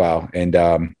TikTok profile. And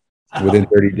within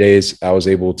 30 days, I was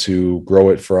able to grow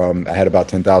it from, I had about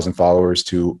 10,000 followers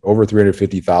to over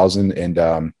 350,000.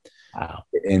 And wow.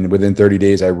 And within 30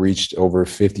 days, I reached over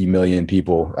 50 million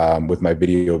people with my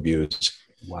video views.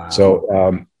 Wow.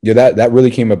 So that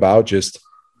really came about just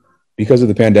because of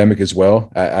the pandemic as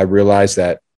well. I realized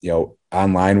that,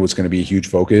 online was going to be a huge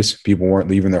focus. People weren't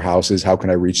leaving their houses. How can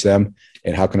I reach them?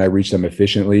 And how can I reach them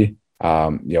efficiently?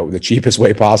 The cheapest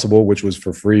way possible, which was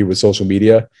for free with social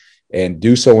media, and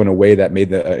do so in a way that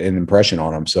made an impression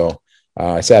on them. So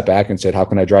I sat back and said, how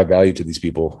can I drive value to these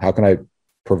people? How can I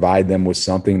provide them with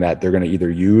something that they're going to either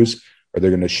use or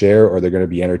they're going to share or they're going to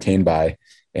be entertained by?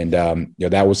 And,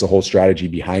 that was the whole strategy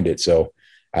behind it. So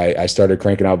I started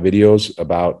cranking out videos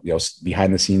about,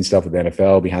 behind the scenes stuff with the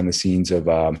NFL, behind the scenes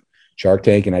of Shark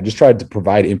Tank. And I just tried to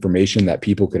provide information that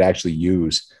people could actually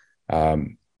use.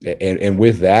 And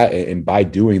with that, and by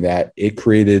doing that, it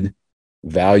created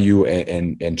value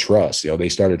and trust. They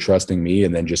started trusting me,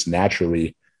 and then just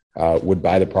naturally would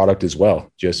buy the product as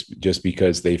well, just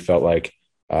because they felt like,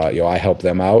 I helped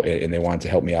them out and they wanted to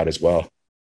help me out as well.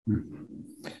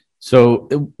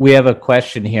 So we have a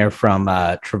question here from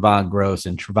Trevon Gross,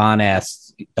 and Trevon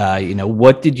asks,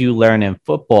 what did you learn in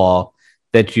football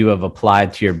that you have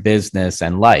applied to your business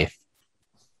and life?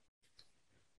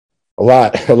 A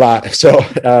lot. So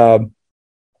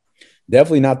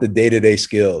definitely not the day-to-day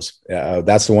skills.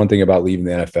 That's the one thing about leaving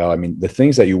the NFL. I mean, the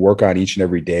things that you work on each and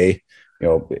every day,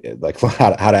 like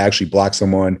how to actually block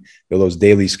someone, those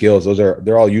daily skills,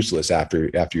 they're all useless after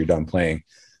you're done playing.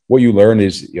 What you learn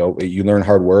is, you learn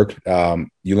hard work.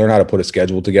 You learn how to put a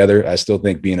schedule together. I still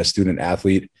think being a student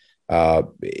athlete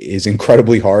is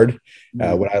incredibly hard.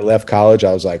 When I left college,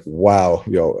 I was like, wow,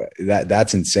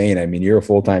 that's insane. I mean, you're a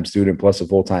full-time student plus a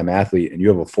full-time athlete, and you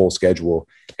have a full schedule,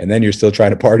 and then you're still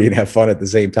trying to party and have fun at the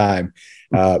same time.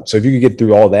 So if you could get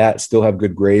through all that, still have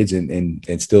good grades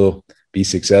and still be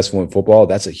successful in football,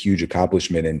 that's a huge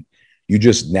accomplishment. And you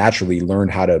just naturally learn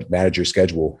how to manage your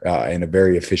schedule in a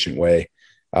very efficient way.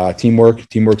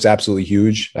 Teamwork's absolutely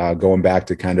huge. Going back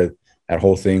to kind of that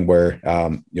whole thing where,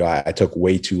 I took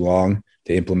way too long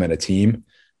to implement a team.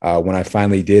 When I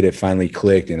finally did, it finally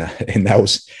clicked. And that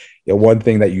was one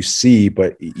thing that you see,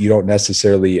 but you don't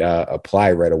necessarily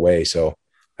apply right away. So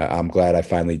I'm glad I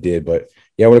finally did. But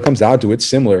yeah, when it comes down to it, it's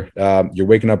similar. You're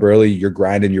waking up early, you're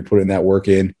grinding, you're putting that work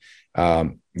in.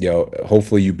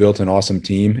 Hopefully you built an awesome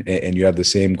team and you have the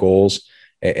same goals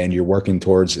and you're working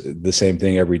towards the same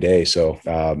thing every day. So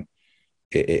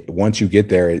once you get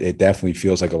there, it definitely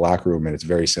feels like a locker room, and it's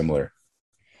very similar.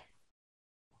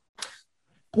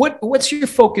 What's your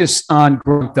focus on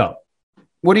growth up?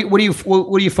 What do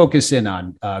you focus in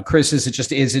on, Chris?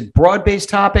 Is it broad-based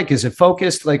topic? Is it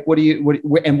focused? Like, where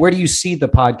do you see the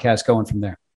podcast going from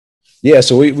there? Yeah,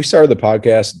 so we started the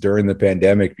podcast during the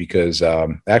pandemic because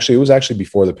actually it was actually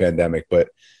before the pandemic, but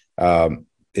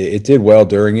it did well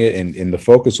during it, and the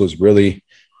focus was really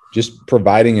just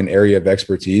providing an area of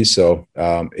expertise. So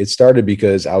it started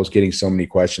because I was getting so many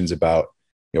questions about,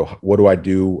 what do I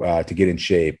do to get in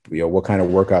shape? What kind of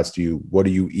workouts what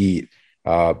do you eat?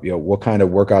 What kind of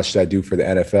workouts should I do for the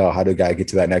NFL? How do a guy get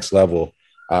to that next level?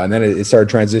 And then it started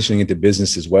transitioning into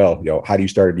business as well. How do you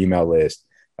start an email list?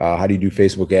 How do you do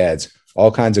Facebook ads?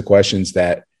 All kinds of questions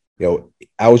that,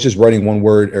 I was just writing one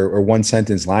word or one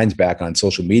sentence lines back on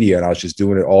social media, and I was just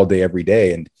doing it all day, every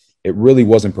day. And it really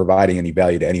wasn't providing any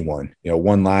value to anyone.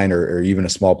 One line or even a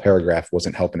small paragraph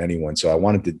wasn't helping anyone. So I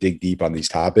wanted to dig deep on these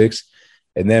topics.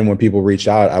 And then when people reached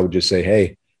out, I would just say,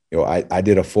 hey, I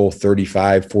did a full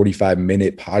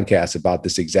 45-minute podcast about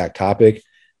this exact topic.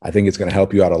 I think it's going to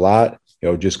help you out a lot.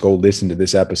 Just go listen to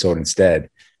this episode instead.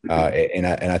 And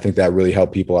I think that really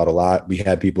helped people out a lot. We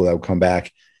had people that would come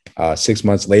back 6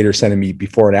 months later, sending me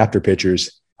before and after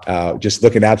pictures, just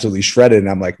looking absolutely shredded. And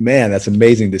I'm like, man, that's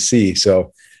amazing to see.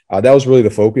 So that was really the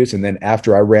focus. And then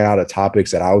after I ran out of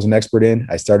topics that I was an expert in,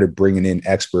 I started bringing in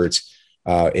experts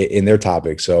in their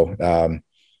topics. So,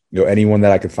 anyone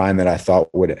that I could find that I thought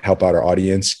would help out our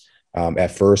audience.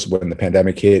 At first, when the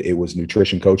pandemic hit, it was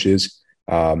nutrition coaches.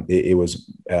 It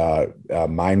was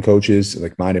mind coaches,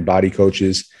 like mind and body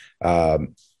coaches.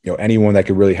 Anyone that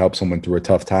could really help someone through a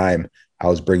tough time, I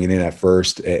was bringing in at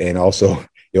first. And also,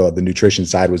 the nutrition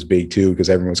side was big too, because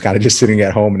everyone was kind of just sitting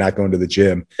at home and not going to the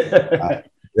gym.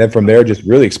 Then from there, just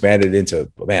really expanded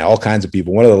into, all kinds of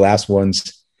people. One of the last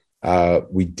ones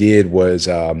we did was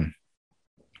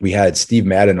we had Steve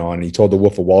Madden on, and he told the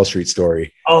Wolf of Wall Street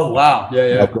story. Oh, wow.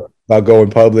 Yeah. About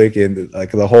going public and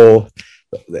like the whole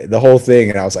thing.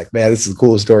 And I was like, man, this is the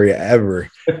coolest story ever.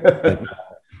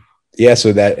 Yeah.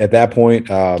 So that at that point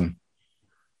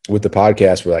with the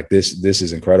podcast, we're like, this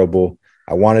is incredible.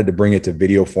 I wanted to bring it to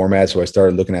video format. So I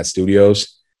started looking at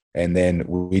studios, and then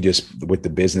we just, with the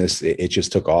business, it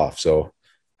just took off. So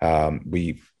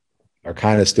we are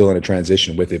kind of still in a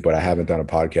transition with it, but I haven't done a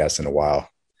podcast in a while.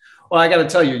 Well, I got to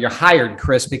tell you, you're hired,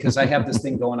 Chris, because I have this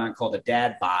thing going on called a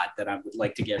dad bod that I would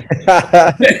like to get.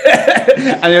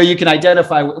 I know you can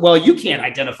identify. Well, you can't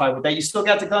identify with that. You still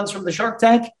got the guns from the Shark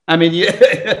Tank. I mean,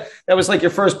 that was like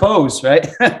your first pose, right?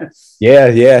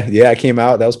 Yeah. I came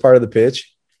out. That was part of the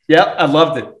pitch. Yeah, I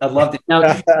loved it.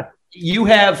 Now, you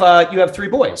have 3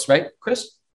 boys, right,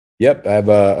 Chris? Yep, I have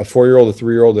a 4-year-old, a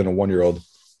 3-year-old, and a 1-year-old.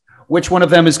 Which one of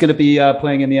them is going to be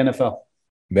playing in the NFL?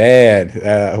 Man,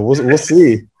 we'll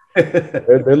see.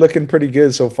 They're looking pretty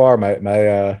good so far.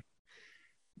 My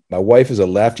wife is a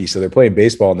lefty, so they're playing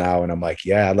baseball now, and I'm like,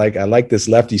 yeah, I like this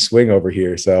lefty swing over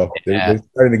here. So they're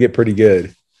starting to get pretty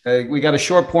good. We got a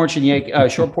short porch in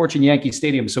Yankee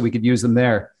Stadium, so we could use them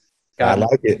there. I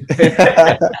like it.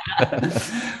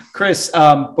 Chris,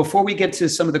 before we get to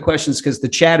some of the questions, because the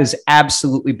chat is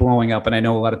absolutely blowing up, and I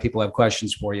know a lot of people have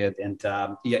questions for you. And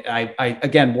I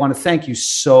again want to thank you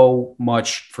so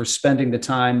much for spending the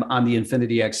time on the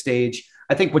Infinity X stage.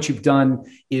 I think what you've done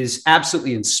is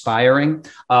absolutely inspiring.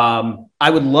 I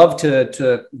would love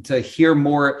to hear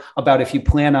more about if you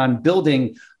plan on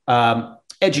building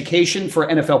education for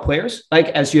NFL players. Like,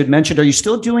 as you had mentioned, are you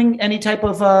still doing any type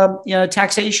of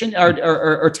taxation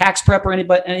or tax prep or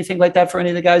anything like that for any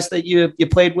of the guys that you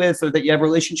played with or that you have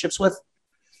relationships with?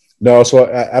 No, so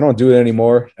I don't do it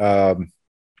anymore.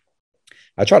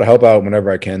 I try to help out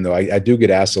whenever I can, though. I do get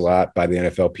asked a lot by the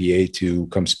NFLPA to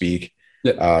come speak,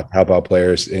 help out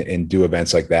players and do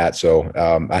events like that. So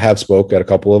I have spoke at a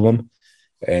couple of them,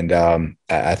 and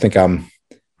I think I'm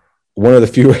one of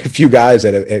the few guys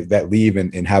that leave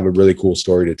and have a really cool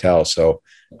story to tell. So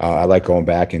I like going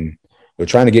back and we're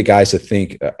trying to get guys to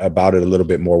think about it a little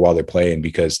bit more while they're playing,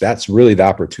 because that's really the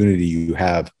opportunity you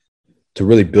have to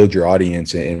really build your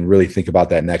audience and really think about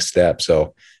that next step.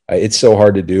 So it's so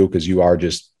hard to do because you are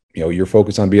just, you're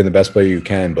focused on being the best player you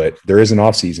can, but there is an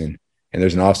off season, and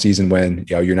there's an off season when,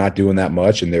 you're not doing that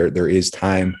much, and there is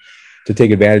time to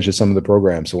take advantage of some of the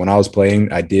programs. So when I was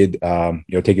playing, I did,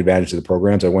 take advantage of the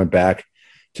programs. I went back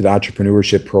to the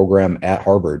entrepreneurship program at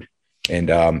Harvard,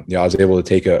 and, I was able to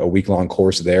take a week-long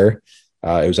course there.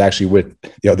 It was actually with,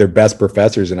 their best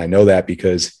professors. And I know that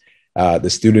because the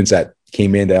students that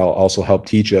came in to also help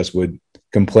teach us would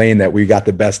complain that we got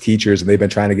the best teachers, and they've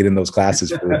been trying to get in those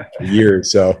classes for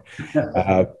years. So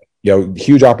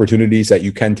huge opportunities that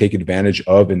you can take advantage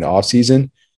of in the off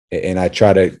season. And I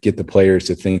try to get the players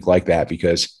to think like that,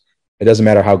 because it doesn't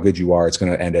matter how good you are, it's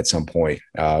going to end at some point.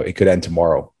 It could end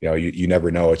tomorrow. You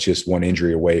never know. It's just one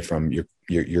injury away from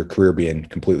your career being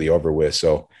completely over with.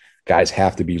 So guys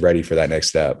have to be ready for that next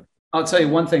step. I'll tell you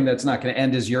one thing that's not going to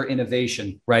end is your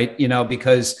innovation, right?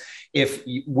 Because if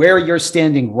where you're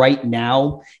standing right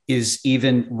now is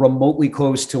even remotely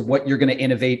close to what you're going to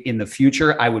innovate in the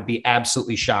future, I would be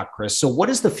absolutely shocked, Chris. So what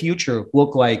does the future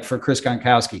look like for Chris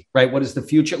Gronkowski, right? What is the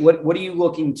future? What are you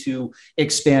looking to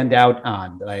expand out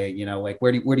on?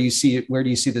 Where do you see it? Where do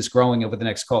you see this growing over the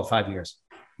next 5 years?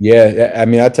 Yeah. I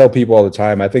mean, I tell people all the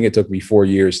time, I think it took me 4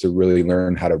 years to really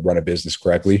learn how to run a business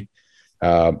correctly.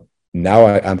 Now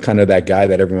I'm kind of that guy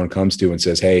that everyone comes to and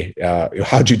says, hey,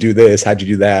 how'd you do this? How'd you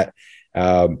do that?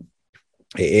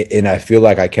 And I feel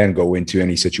like I can go into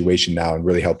any situation now and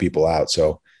really help people out.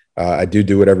 So I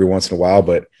do it every once in a while,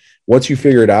 but once you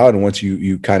figure it out and once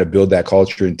you kind of build that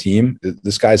culture and team,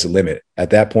 the sky's the limit.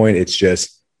 At that point, it's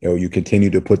just, you continue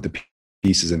to put the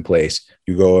pieces in place.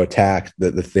 You go attack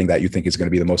the thing that you think is going to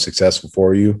be the most successful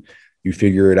for you. You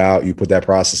figure it out, you put that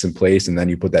process in place, and then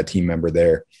you put that team member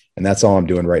there. And that's all I'm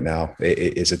doing right now,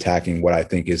 is attacking what I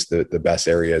think is the best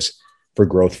areas for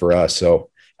growth for us. So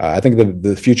I think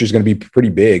the future is going to be pretty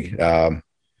big.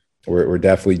 We're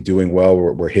definitely doing well.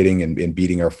 We're hitting and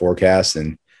beating our forecasts.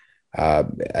 And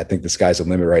I think the sky's the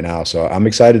limit right now. So I'm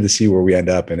excited to see where we end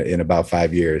up in about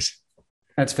 5 years.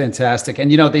 That's fantastic. And,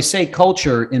 they say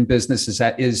culture in business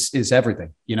is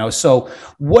everything, so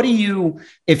what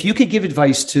if you could give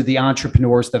advice to the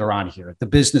entrepreneurs that are on here, the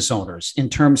business owners, in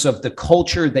terms of the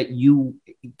culture that you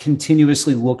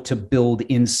continuously look to build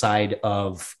inside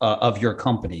of your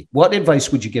company, what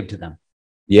advice would you give to them?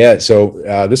 Yeah.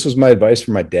 So this was my advice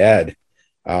for my dad,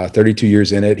 32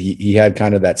 years in it. He had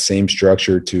kind of that same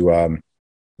structure to,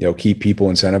 keep people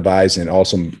incentivized and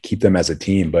also keep them as a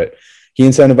team. But he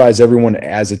incentivized everyone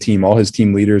as a team. All his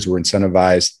team leaders were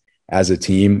incentivized as a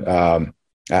team.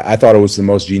 I thought it was the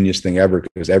most genius thing ever,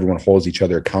 because everyone holds each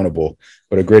other accountable.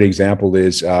 But a great example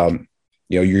is,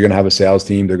 you're going to have a sales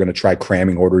team. They're going to try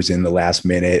cramming orders in the last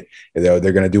minute. They're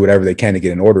going to do whatever they can to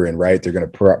get an order in, right? They're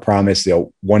going to promise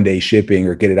one day shipping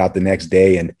or get it out the next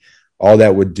day. And all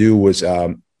that would do was,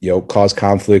 cause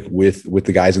conflict with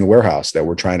the guys in the warehouse that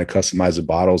were trying to customize the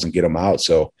bottles and get them out.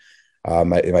 So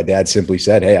my dad simply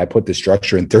said, hey, I put this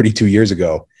structure in 32 years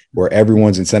ago where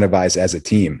everyone's incentivized as a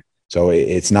team. So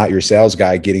it's not your sales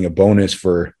guy getting a bonus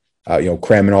for,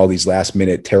 cramming all these last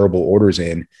minute terrible orders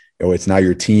in. It's not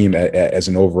your team as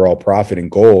an overall profit and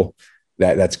goal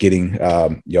that's getting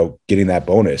that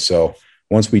bonus. So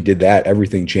once we did that,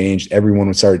 everything changed.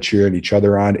 Everyone started cheering each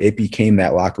other on. It became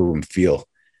that locker room feel.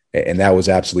 And that was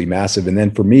absolutely massive. And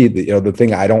then for me, the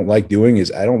thing I don't like doing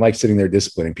is I don't like sitting there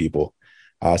disciplining people.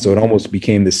 So it almost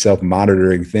became this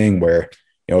self-monitoring thing where,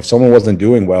 if someone wasn't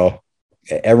doing well,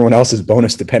 everyone else's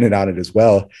bonus depended on it as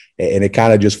well. And it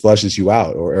kind of just flushes you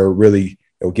out or really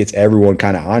gets everyone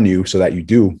kind of on you so that you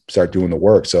do start doing the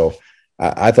work. So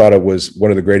I thought it was one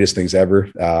of the greatest things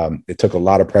ever. It took a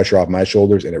lot of pressure off my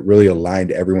shoulders and it really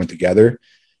aligned everyone together.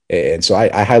 And so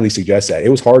I highly suggest that. It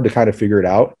was hard to kind of figure it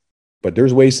out, but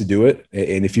there's ways to do it.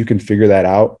 And if you can figure that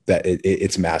out, that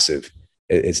it's massive.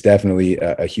 It's definitely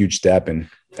a huge step. And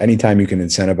anytime you can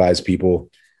incentivize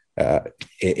people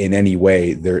in any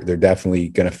way, they're definitely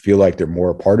going to feel like they're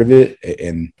more a part of it.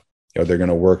 And, they're going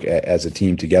to work as a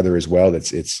team together as well.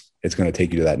 It's going to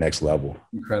take you to that next level.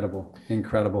 Incredible.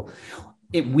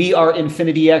 We are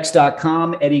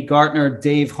infinityx.com. Eddie Gartner,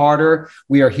 Dave Harder.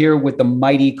 We are here with the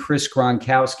mighty Chris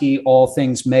Gronkowski, all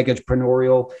things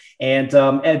megapreneurial. And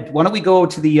Ed, why don't we go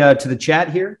to the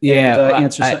chat here? Yeah, and,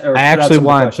 answer. I actually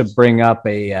wanted to bring up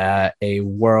a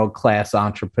world-class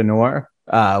entrepreneur.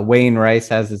 Wayne Rice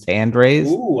has his hand raised.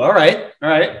 Ooh, all right.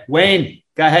 Wayne,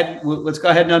 go ahead. Let's go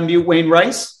ahead and unmute Wayne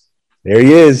Rice. There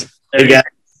he is. Hey, guys.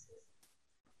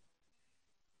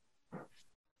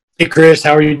 Hey, Chris,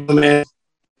 how are you doing, man?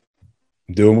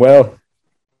 Doing well.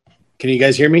 Can you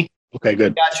guys hear me? Okay,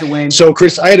 good. Gotcha, Wayne. So,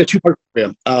 Chris, I had a two-part for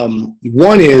you.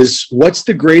 One is, what's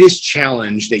the greatest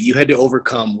challenge that you had to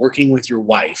overcome working with your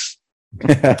wife?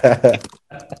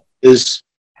 Is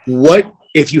what,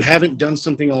 if you haven't done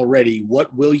something already,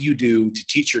 what will you do to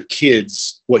teach your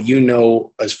kids what you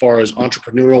know as far as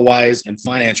entrepreneurial-wise and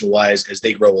financial-wise as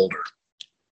they grow older?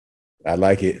 I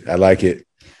like it.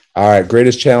 All right,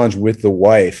 greatest challenge with the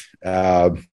wife.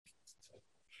 I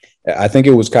think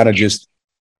it was kind of just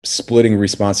splitting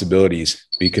responsibilities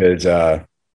because,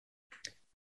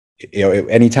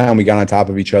 anytime we got on top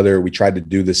of each other, we tried to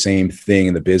do the same thing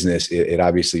in the business. It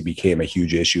obviously became a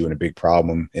huge issue and a big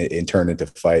problem and turned into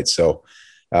fights. So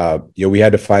we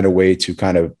had to find a way to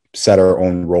kind of set our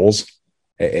own roles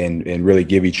and really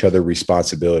give each other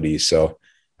responsibilities. So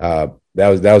that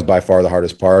was by far the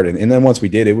hardest part. And then once we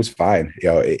did, it was fine.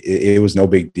 It was no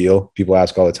big deal. People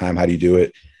ask all the time, how do you do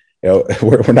it?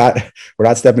 We're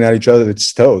not stepping on each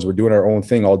other's toes. We're doing our own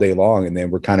thing all day long. And then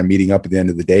we're kind of meeting up at the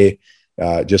end of the day,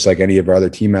 just like any of our other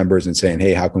team members, and saying,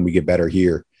 hey, how can we get better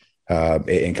here?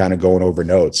 And kind of going over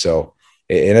notes. So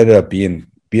it ended up being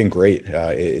great.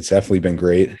 It's definitely been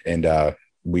great. And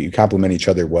we complement each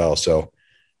other well. So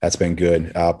that's been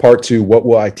good. Part two, what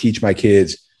will I teach my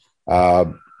kids?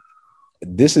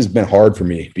 This has been hard for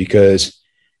me, because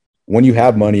when you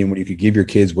have money and when you could give your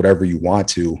kids whatever you want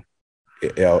to,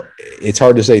 it's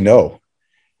hard to say no.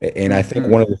 And I think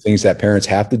one of the things that parents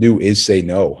have to do is say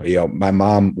no. My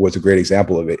mom was a great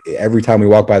example of it. Every time we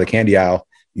walk by the candy aisle,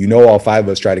 all 5 of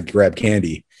us try to grab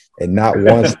candy, and not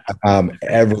once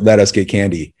ever let us get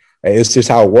candy. It's just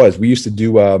how it was. We used to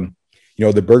do,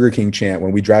 the Burger King chant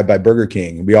when we drive by Burger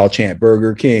King. We all chant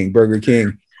Burger King, Burger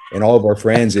King. And all of our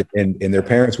friends and their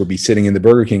parents would be sitting in the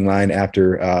Burger King line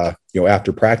after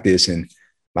practice. And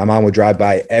my mom would drive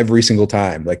by every single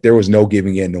time. Like, there was no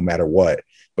giving in no matter what,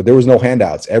 but there was no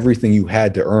handouts. Everything you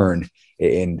had to earn.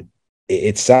 And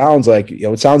it sounds like,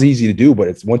 it sounds easy to do, but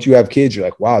it's, once you have kids, you're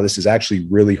like, wow, this is actually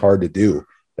really hard to do,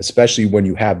 especially when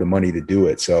you have the money to do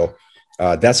it. So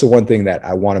that's the one thing that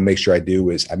I want to make sure I do,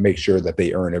 is I make sure that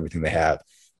they earn everything they have.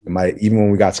 Even when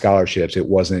we got scholarships, it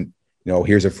wasn't,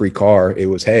 here's a free car. It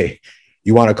was, hey,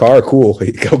 you want a car? Cool.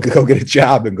 Go get a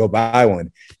job and go buy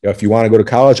one. If you want to go to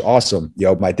college, awesome.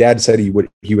 My dad said he would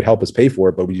help us pay for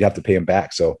it, but we'd have to pay him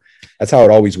back. So that's how it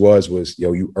always was,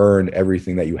 you earn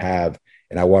everything that you have.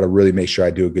 And I want to really make sure I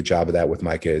do a good job of that with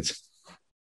my kids.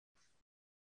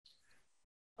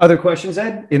 Other questions,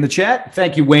 Ed, in the chat?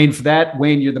 Thank you, Wayne, for that.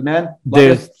 Wayne, you're the man.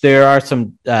 There are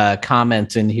some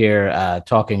comments in here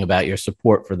talking about your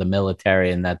support for the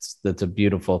military, and that's a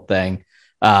beautiful thing.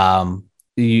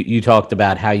 You talked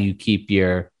about how you keep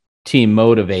your team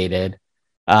motivated.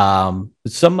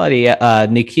 Somebody,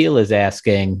 Nikhil is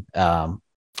asking,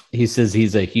 he says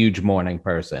he's a huge morning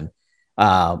person.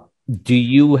 Do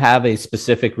you have a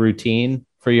specific routine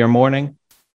for your morning?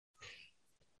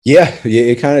 Yeah,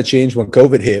 it kind of changed when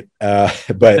COVID hit,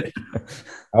 but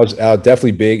I was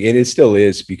definitely big, and it still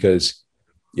is, because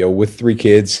with 3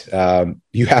 kids,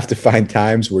 you have to find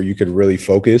times where you could really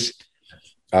focus.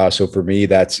 So for me,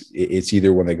 it's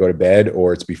either when they go to bed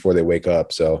or it's before they wake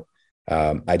up. So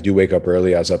I do wake up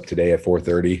early. I was up today at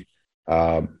 4:30.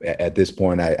 At this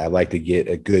point, I like to get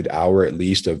a good hour at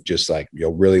least of just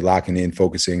really locking in,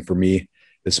 focusing. For me,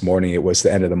 this morning, it was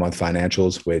the end of the month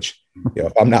financials, which,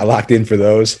 if I'm not locked in for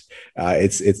those,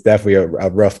 it's definitely a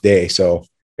rough day. So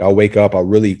I'll wake up, I'll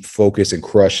really focus and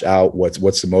crush out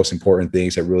what's the most important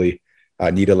things that really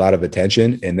need a lot of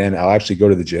attention. And then I'll actually go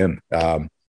to the gym,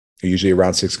 usually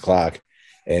around 6:00.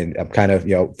 And I'm kind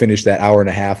of, finish that hour and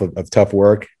a half of tough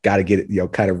work, got to get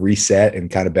it, kind of reset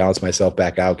and kind of balance myself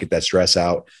back out, get that stress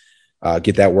out,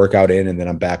 get that workout in. And then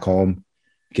I'm back home,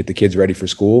 get the kids ready for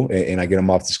school, and I get them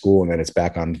off to school, and then it's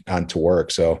back on to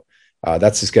work. So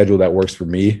that's the schedule that works for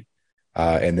me.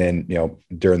 And then,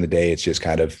 during the day, it's just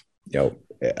kind of,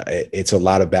 it's a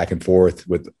lot of back and forth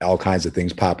with all kinds of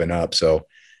things popping up. So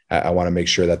I want to make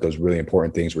sure that those really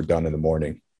important things were done in the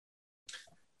morning.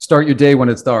 Start your day when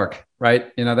it's dark,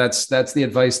 right? That's the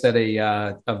advice that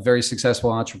a very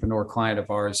successful entrepreneur client of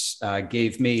ours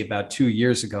gave me about 2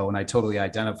 years ago. And I totally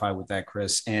identify with that,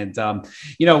 Chris. And,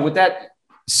 with that,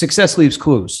 success leaves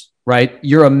clues, right?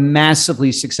 You're a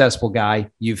massively successful guy.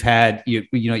 You had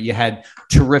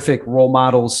terrific role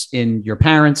models in your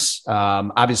parents.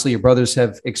 Obviously, your brothers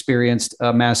have experienced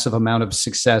a massive amount of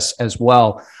success as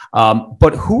well.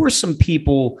 But who are some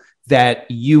people that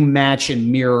you match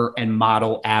and mirror and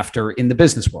model after in the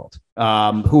business world?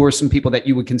 Who are some people that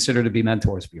you would consider to be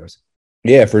mentors of yours?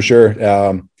 Yeah, for sure.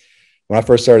 When I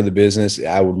first started the business,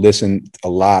 I would listen a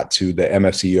lot to the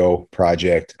MFCEO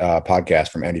Project podcast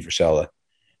from Andy Frisella.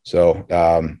 So,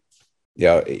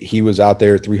 he was out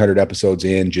there 300 episodes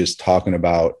in, just talking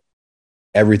about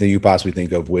everything you possibly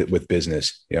think of with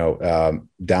business,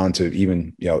 down to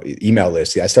even, email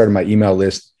lists. I started my email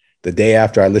list the day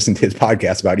after I listened to his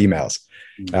podcast about emails.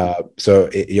 So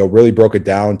it, really broke it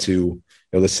down to,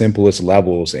 the simplest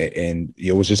levels, and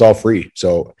it was just all free.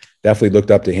 So definitely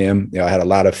looked up to him. I had a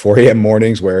lot of 4 a.m.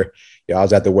 mornings where, I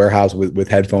was at the warehouse with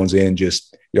headphones in,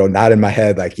 just, nodding my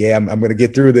head like, yeah, I'm going to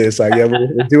get through this. Like, yeah,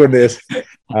 we're doing this.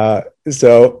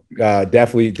 So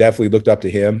definitely looked up to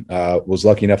him. Was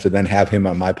lucky enough to then have him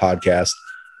on my podcast,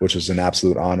 which was an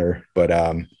absolute honor. But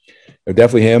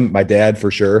definitely him, my dad,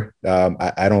 for sure.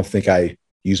 I don't think I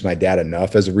use my dad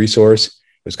enough as a resource.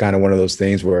 was kind of one of those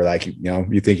things where, like,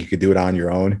 you think you could do it on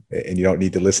your own and you don't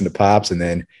need to listen to pops. And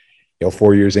then,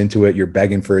 4 years into it, you're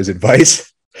begging for his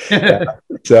advice.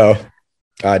 So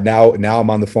now I'm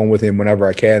on the phone with him whenever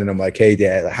I can. And I'm like, hey,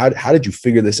 Dad, how did you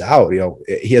figure this out?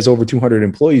 He has over 200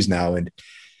 employees now. And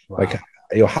like,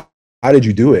 how did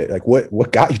you do it? Like,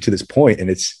 what got you to this point? And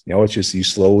it's, it's just, you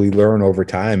slowly learn over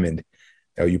time, and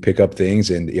you pick up things.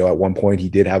 And, at one point he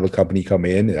did have a company come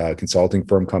in, a consulting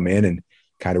firm come in and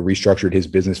kind of restructured his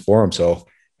business for him. So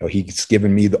he's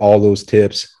given me all those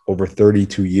tips over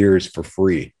 32 years for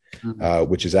free,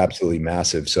 which is absolutely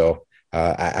massive. So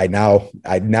I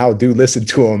now do listen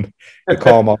to him and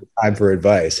call him all the time for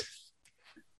advice.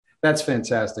 That's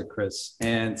fantastic, Chris.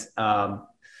 And,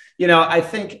 I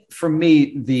think for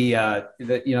me, the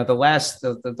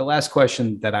last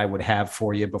question that I would have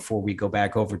for you before we go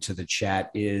back over to the chat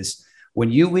is, when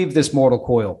you leave this mortal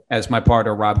coil, as my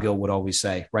partner Rob Gill would always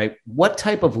say, right, what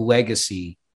type of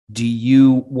legacy do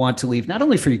you want to leave, not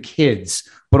only for your kids,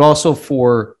 but also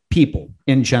for people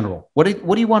in general? What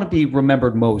do you want to be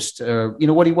remembered most? What do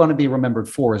you want to be remembered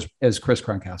for as Chris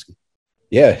Gronkowski?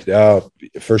 Yeah,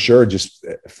 for sure. Just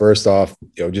first off,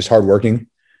 just hardworking.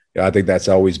 I think that's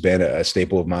always been a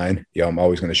staple of mine. I'm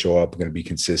always going to show up, going to be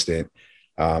consistent,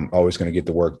 always going to get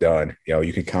the work done.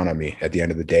 You can count on me at the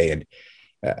end of the day. And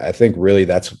I think really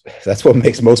that's what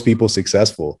makes most people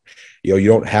successful. You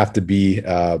don't have to be,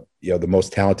 the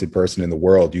most talented person in the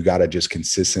world. You got to just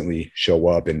consistently show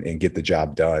up and get the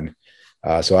job done.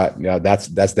 So that's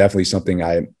definitely something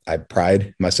I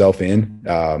pride myself in.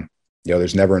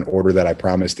 There's never an order that I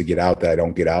promise to get out that I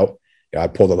don't get out. I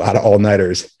pulled a lot of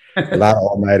all-nighters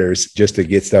just to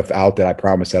get stuff out that I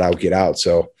promised that I would get out.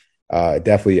 So I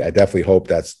definitely hope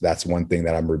that's one thing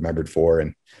that I'm remembered for.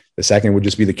 And the second would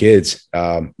just be the kids.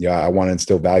 I want to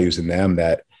instill values in them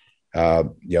that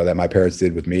my parents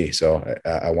did with me. So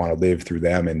I want to live through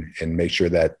them and make sure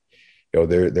that,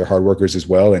 they're hard workers as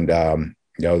well. And,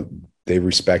 they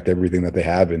respect everything that they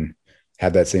have and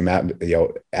have that same,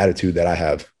 attitude that I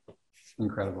have.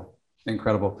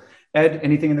 Incredible. Ed,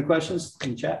 anything in the questions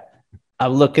in chat?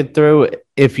 I'm looking through.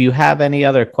 If you have any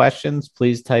other questions,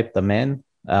 please type them in.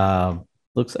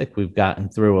 Looks like we've gotten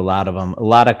through a lot of them, a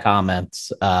lot of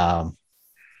comments.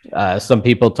 Some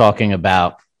people talking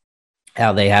about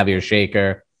how they have your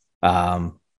shaker.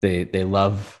 They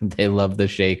love the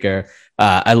shaker.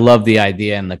 I love the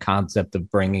idea and the concept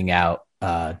of bringing out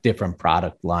different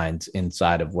product lines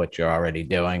inside of what you're already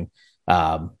doing,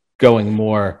 going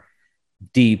more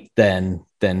deep than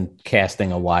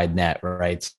casting a wide net,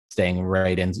 right? Staying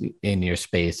right in your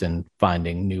space and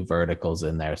finding new verticals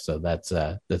in there. So that's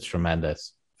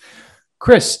tremendous.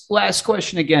 Chris, last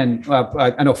question again.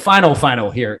 I know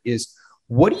final here is,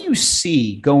 what do you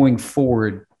see going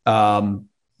forward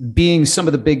being some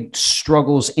of the big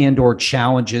struggles and or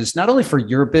challenges, not only for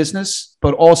your business,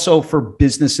 but also for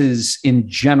businesses in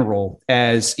general,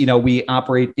 as we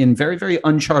operate in very, very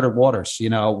uncharted waters,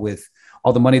 with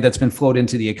all the money that's been flowed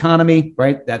into the economy,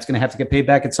 right? That's going to have to get paid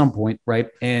back at some point, right?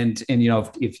 And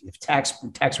if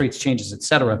tax rates changes, et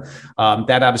cetera,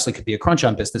 that obviously could be a crunch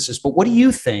on businesses. But what do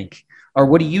you think, or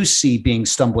what do you see being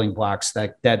stumbling blocks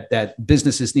that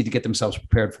businesses need to get themselves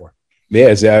prepared for?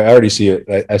 Yeah, I already see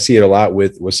it. I see it a lot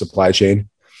with supply chain,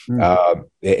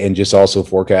 and just also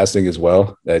forecasting as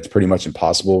well. It's pretty much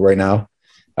impossible right now.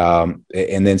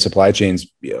 And then supply chains,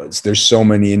 there's so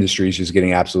many industries just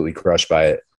getting absolutely crushed by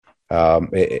it. On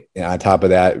top of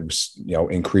that,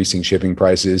 increasing shipping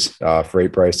prices,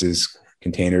 freight prices,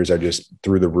 containers are just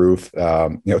through the roof.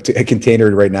 A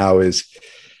container right now is,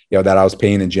 that I was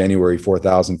paying in January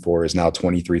 $4,000 for is now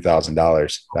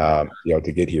 $23,000,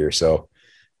 to get here. So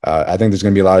I think there's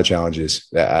going to be a lot of challenges,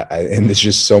 and there's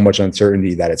just so much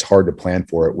uncertainty that it's hard to plan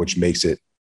for it, which makes it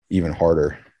even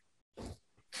harder.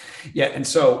 Yeah. And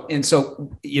so,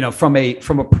 from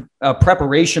a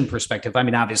preparation perspective, I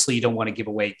mean, obviously you don't want to give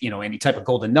away, any type of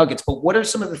golden nuggets, but what are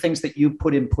some of the things that you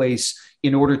put in place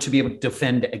in order to be able to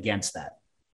defend against that?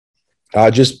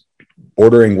 Just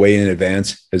ordering way in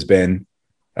advance has been,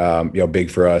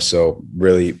 big for us. So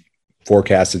really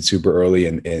forecasted super early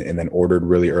and then ordered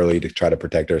really early to try to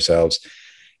protect ourselves.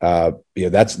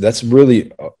 That's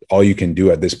really all you can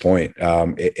do at this point.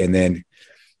 And then,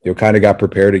 kind of got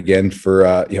prepared again for,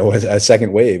 a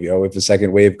second wave. If a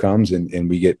second wave comes and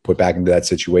we get put back into that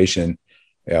situation,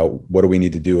 what do we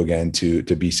need to do again to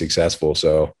be successful?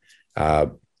 So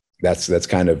that's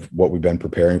kind of what we've been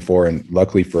preparing for. And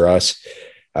luckily for us,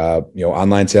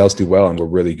 online sales do well, and we're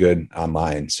really good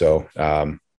online. So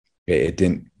it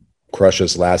didn't crush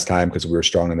us last time because we were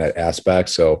strong in that aspect.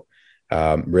 So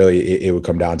really it would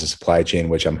come down to supply chain,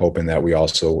 which I'm hoping that we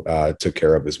also took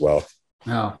care of as well.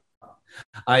 Oh.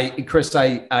 Chris,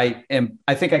 I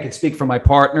think I can speak for my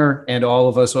partner and all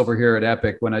of us over here at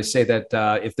Epic when I say that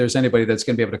if there's anybody that's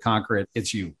going to be able to conquer it,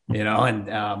 it's you,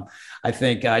 and I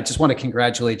think I just want to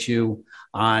congratulate you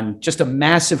on just a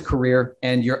massive career,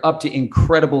 and you're up to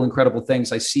incredible, incredible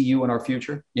things. I see you in our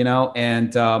future,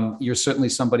 and you're certainly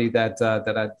somebody that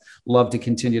I'd love to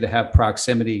continue to have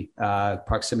proximity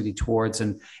towards.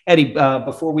 And Eddie,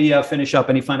 before we finish up,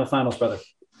 any finals, brother?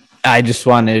 I just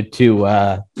wanted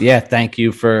to, thank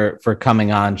you for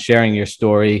coming on, sharing your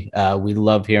story. We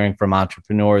love hearing from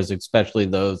entrepreneurs, especially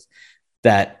those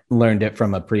that learned it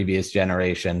from a previous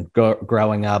generation.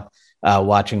 Growing up,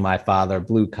 watching my father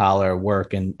blue collar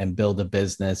work and build a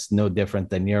business, no different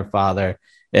than your father.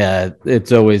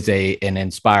 It's always an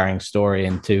inspiring story,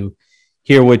 and to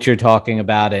hear what you're talking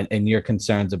about and your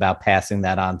concerns about passing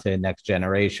that on to the next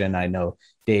generation. I know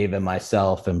Dave and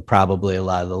myself, and probably a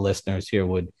lot of the listeners here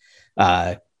would,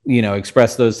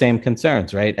 express those same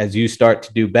concerns, right? As you start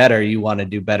to do better, you want to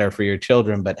do better for your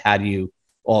children, but how do you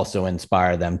also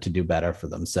inspire them to do better for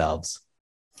themselves?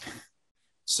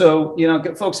 So,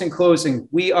 folks, in closing,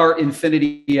 we are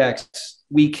Infinity X.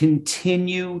 We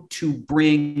continue to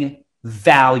bring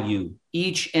value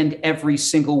each and every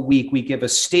single week. We give a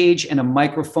stage and a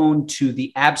microphone to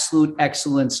the absolute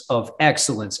excellence of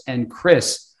excellence. And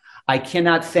Chris, I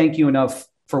cannot thank you enough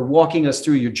for walking us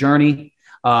through your journey,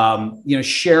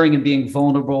 sharing and being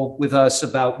vulnerable with us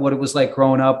about what it was like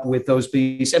growing up with those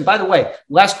beasts. And by the way,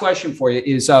 last question for you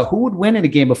is who would win in a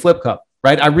game of Flip Cup?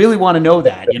 Right. I really want to know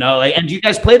that, and do you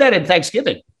guys play that in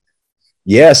Thanksgiving?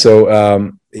 Yeah.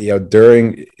 So,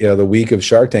 during, the week of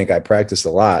Shark Tank, I practiced a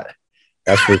lot.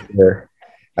 That's for sure.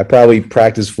 I probably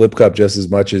practiced Flip Cup just as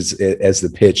much as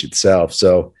the pitch itself.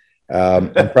 So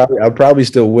I'll probably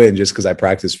still win just because I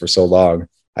practiced for so long.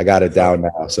 I got it down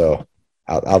now. So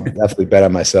I'll definitely bet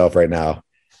on myself right now.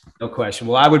 No question.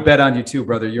 Well, I would bet on you too,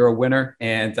 brother. You're a winner.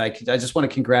 And I just want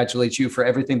to congratulate you for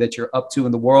everything that you're up to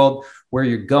in the world, where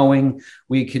you're going.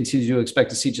 We continue to expect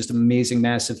to see just amazing,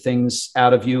 massive things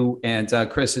out of you. And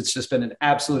Chris, it's just been an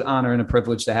absolute honor and a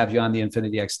privilege to have you on the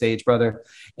Infinity X stage, brother.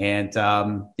 And,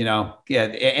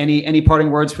 any parting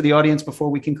words for the audience before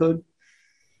we conclude?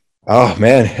 Oh,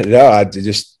 man. No,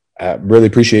 I really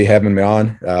appreciate having me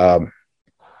on.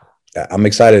 I'm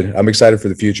excited. I'm excited for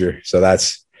the future. So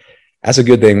that's a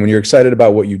good thing. When you're excited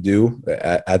about what you do,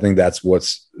 I think that's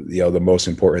what's, the most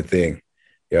important thing.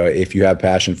 If you have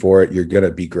passion for it, you're going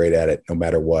to be great at it no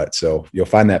matter what. So you'll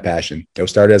find that passion.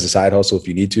 Start as a side hustle if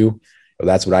you need to.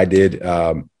 That's what I did.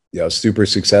 Super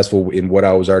successful in what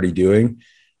I was already doing,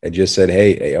 and just said,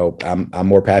 hey, I'm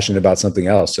more passionate about something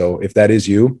else. So if that is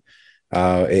you,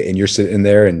 and you're sitting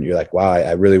there and you're like, wow,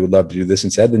 I really would love to do this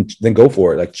instead, then go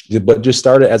for it. But just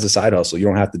start it as a side hustle. You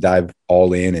don't have to dive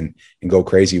all in and go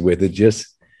crazy with it.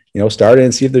 Just, start it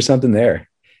and see if there's something there,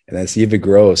 and then see if it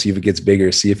grows, see if it gets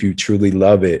bigger, see if you truly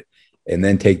love it, and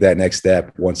then take that next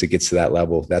step once it gets to that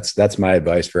level. That's my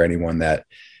advice for anyone that,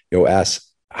 asks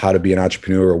how to be an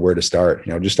entrepreneur or where to start.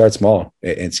 Just start small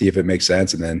and see if it makes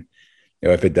sense. And then,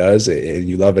 if it does and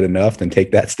you love it enough, then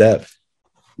take that step.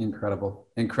 Incredible.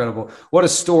 What a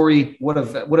story. What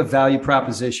a value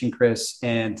proposition, Chris.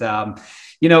 And,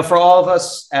 for all of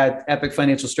us at Epic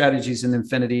Financial Strategies and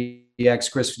Infinity X,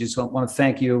 Chris, we just want to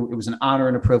thank you. It was an honor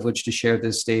and a privilege to share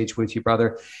this stage with you,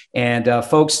 brother. And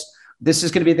folks, this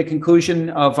is going to be the conclusion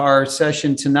of our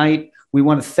session tonight. We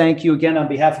want to thank you again on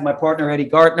behalf of my partner, Eddie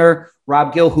Gartner,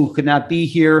 Rob Gill, who could not be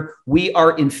here. We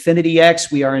are Infinity X.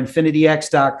 We are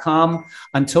infinityx.com.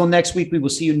 Until next week, we will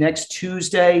see you next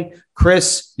Tuesday.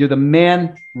 Chris, you're the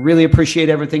man. Really appreciate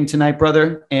everything tonight,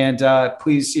 brother. And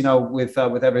please, with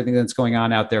everything that's going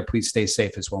on out there, please stay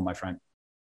safe as well, my friend.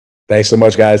 Thanks so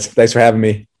much, guys. Thanks for having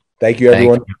me. Thank you,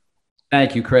 everyone.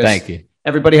 Thank you, Chris. Thank you.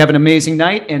 Everybody have an amazing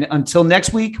night. And until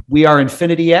next week, we are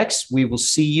Infinity X. We will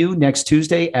see you next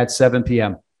Tuesday at 7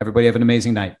 p.m. Everybody have an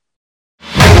amazing night.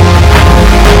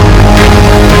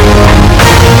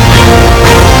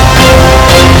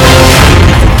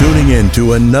 Tuning in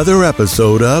to another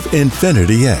episode of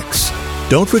Infinity X.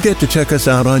 Don't forget to check us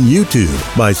out on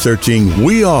YouTube by searching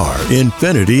We Are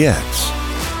Infinity X.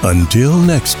 Until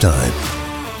next time.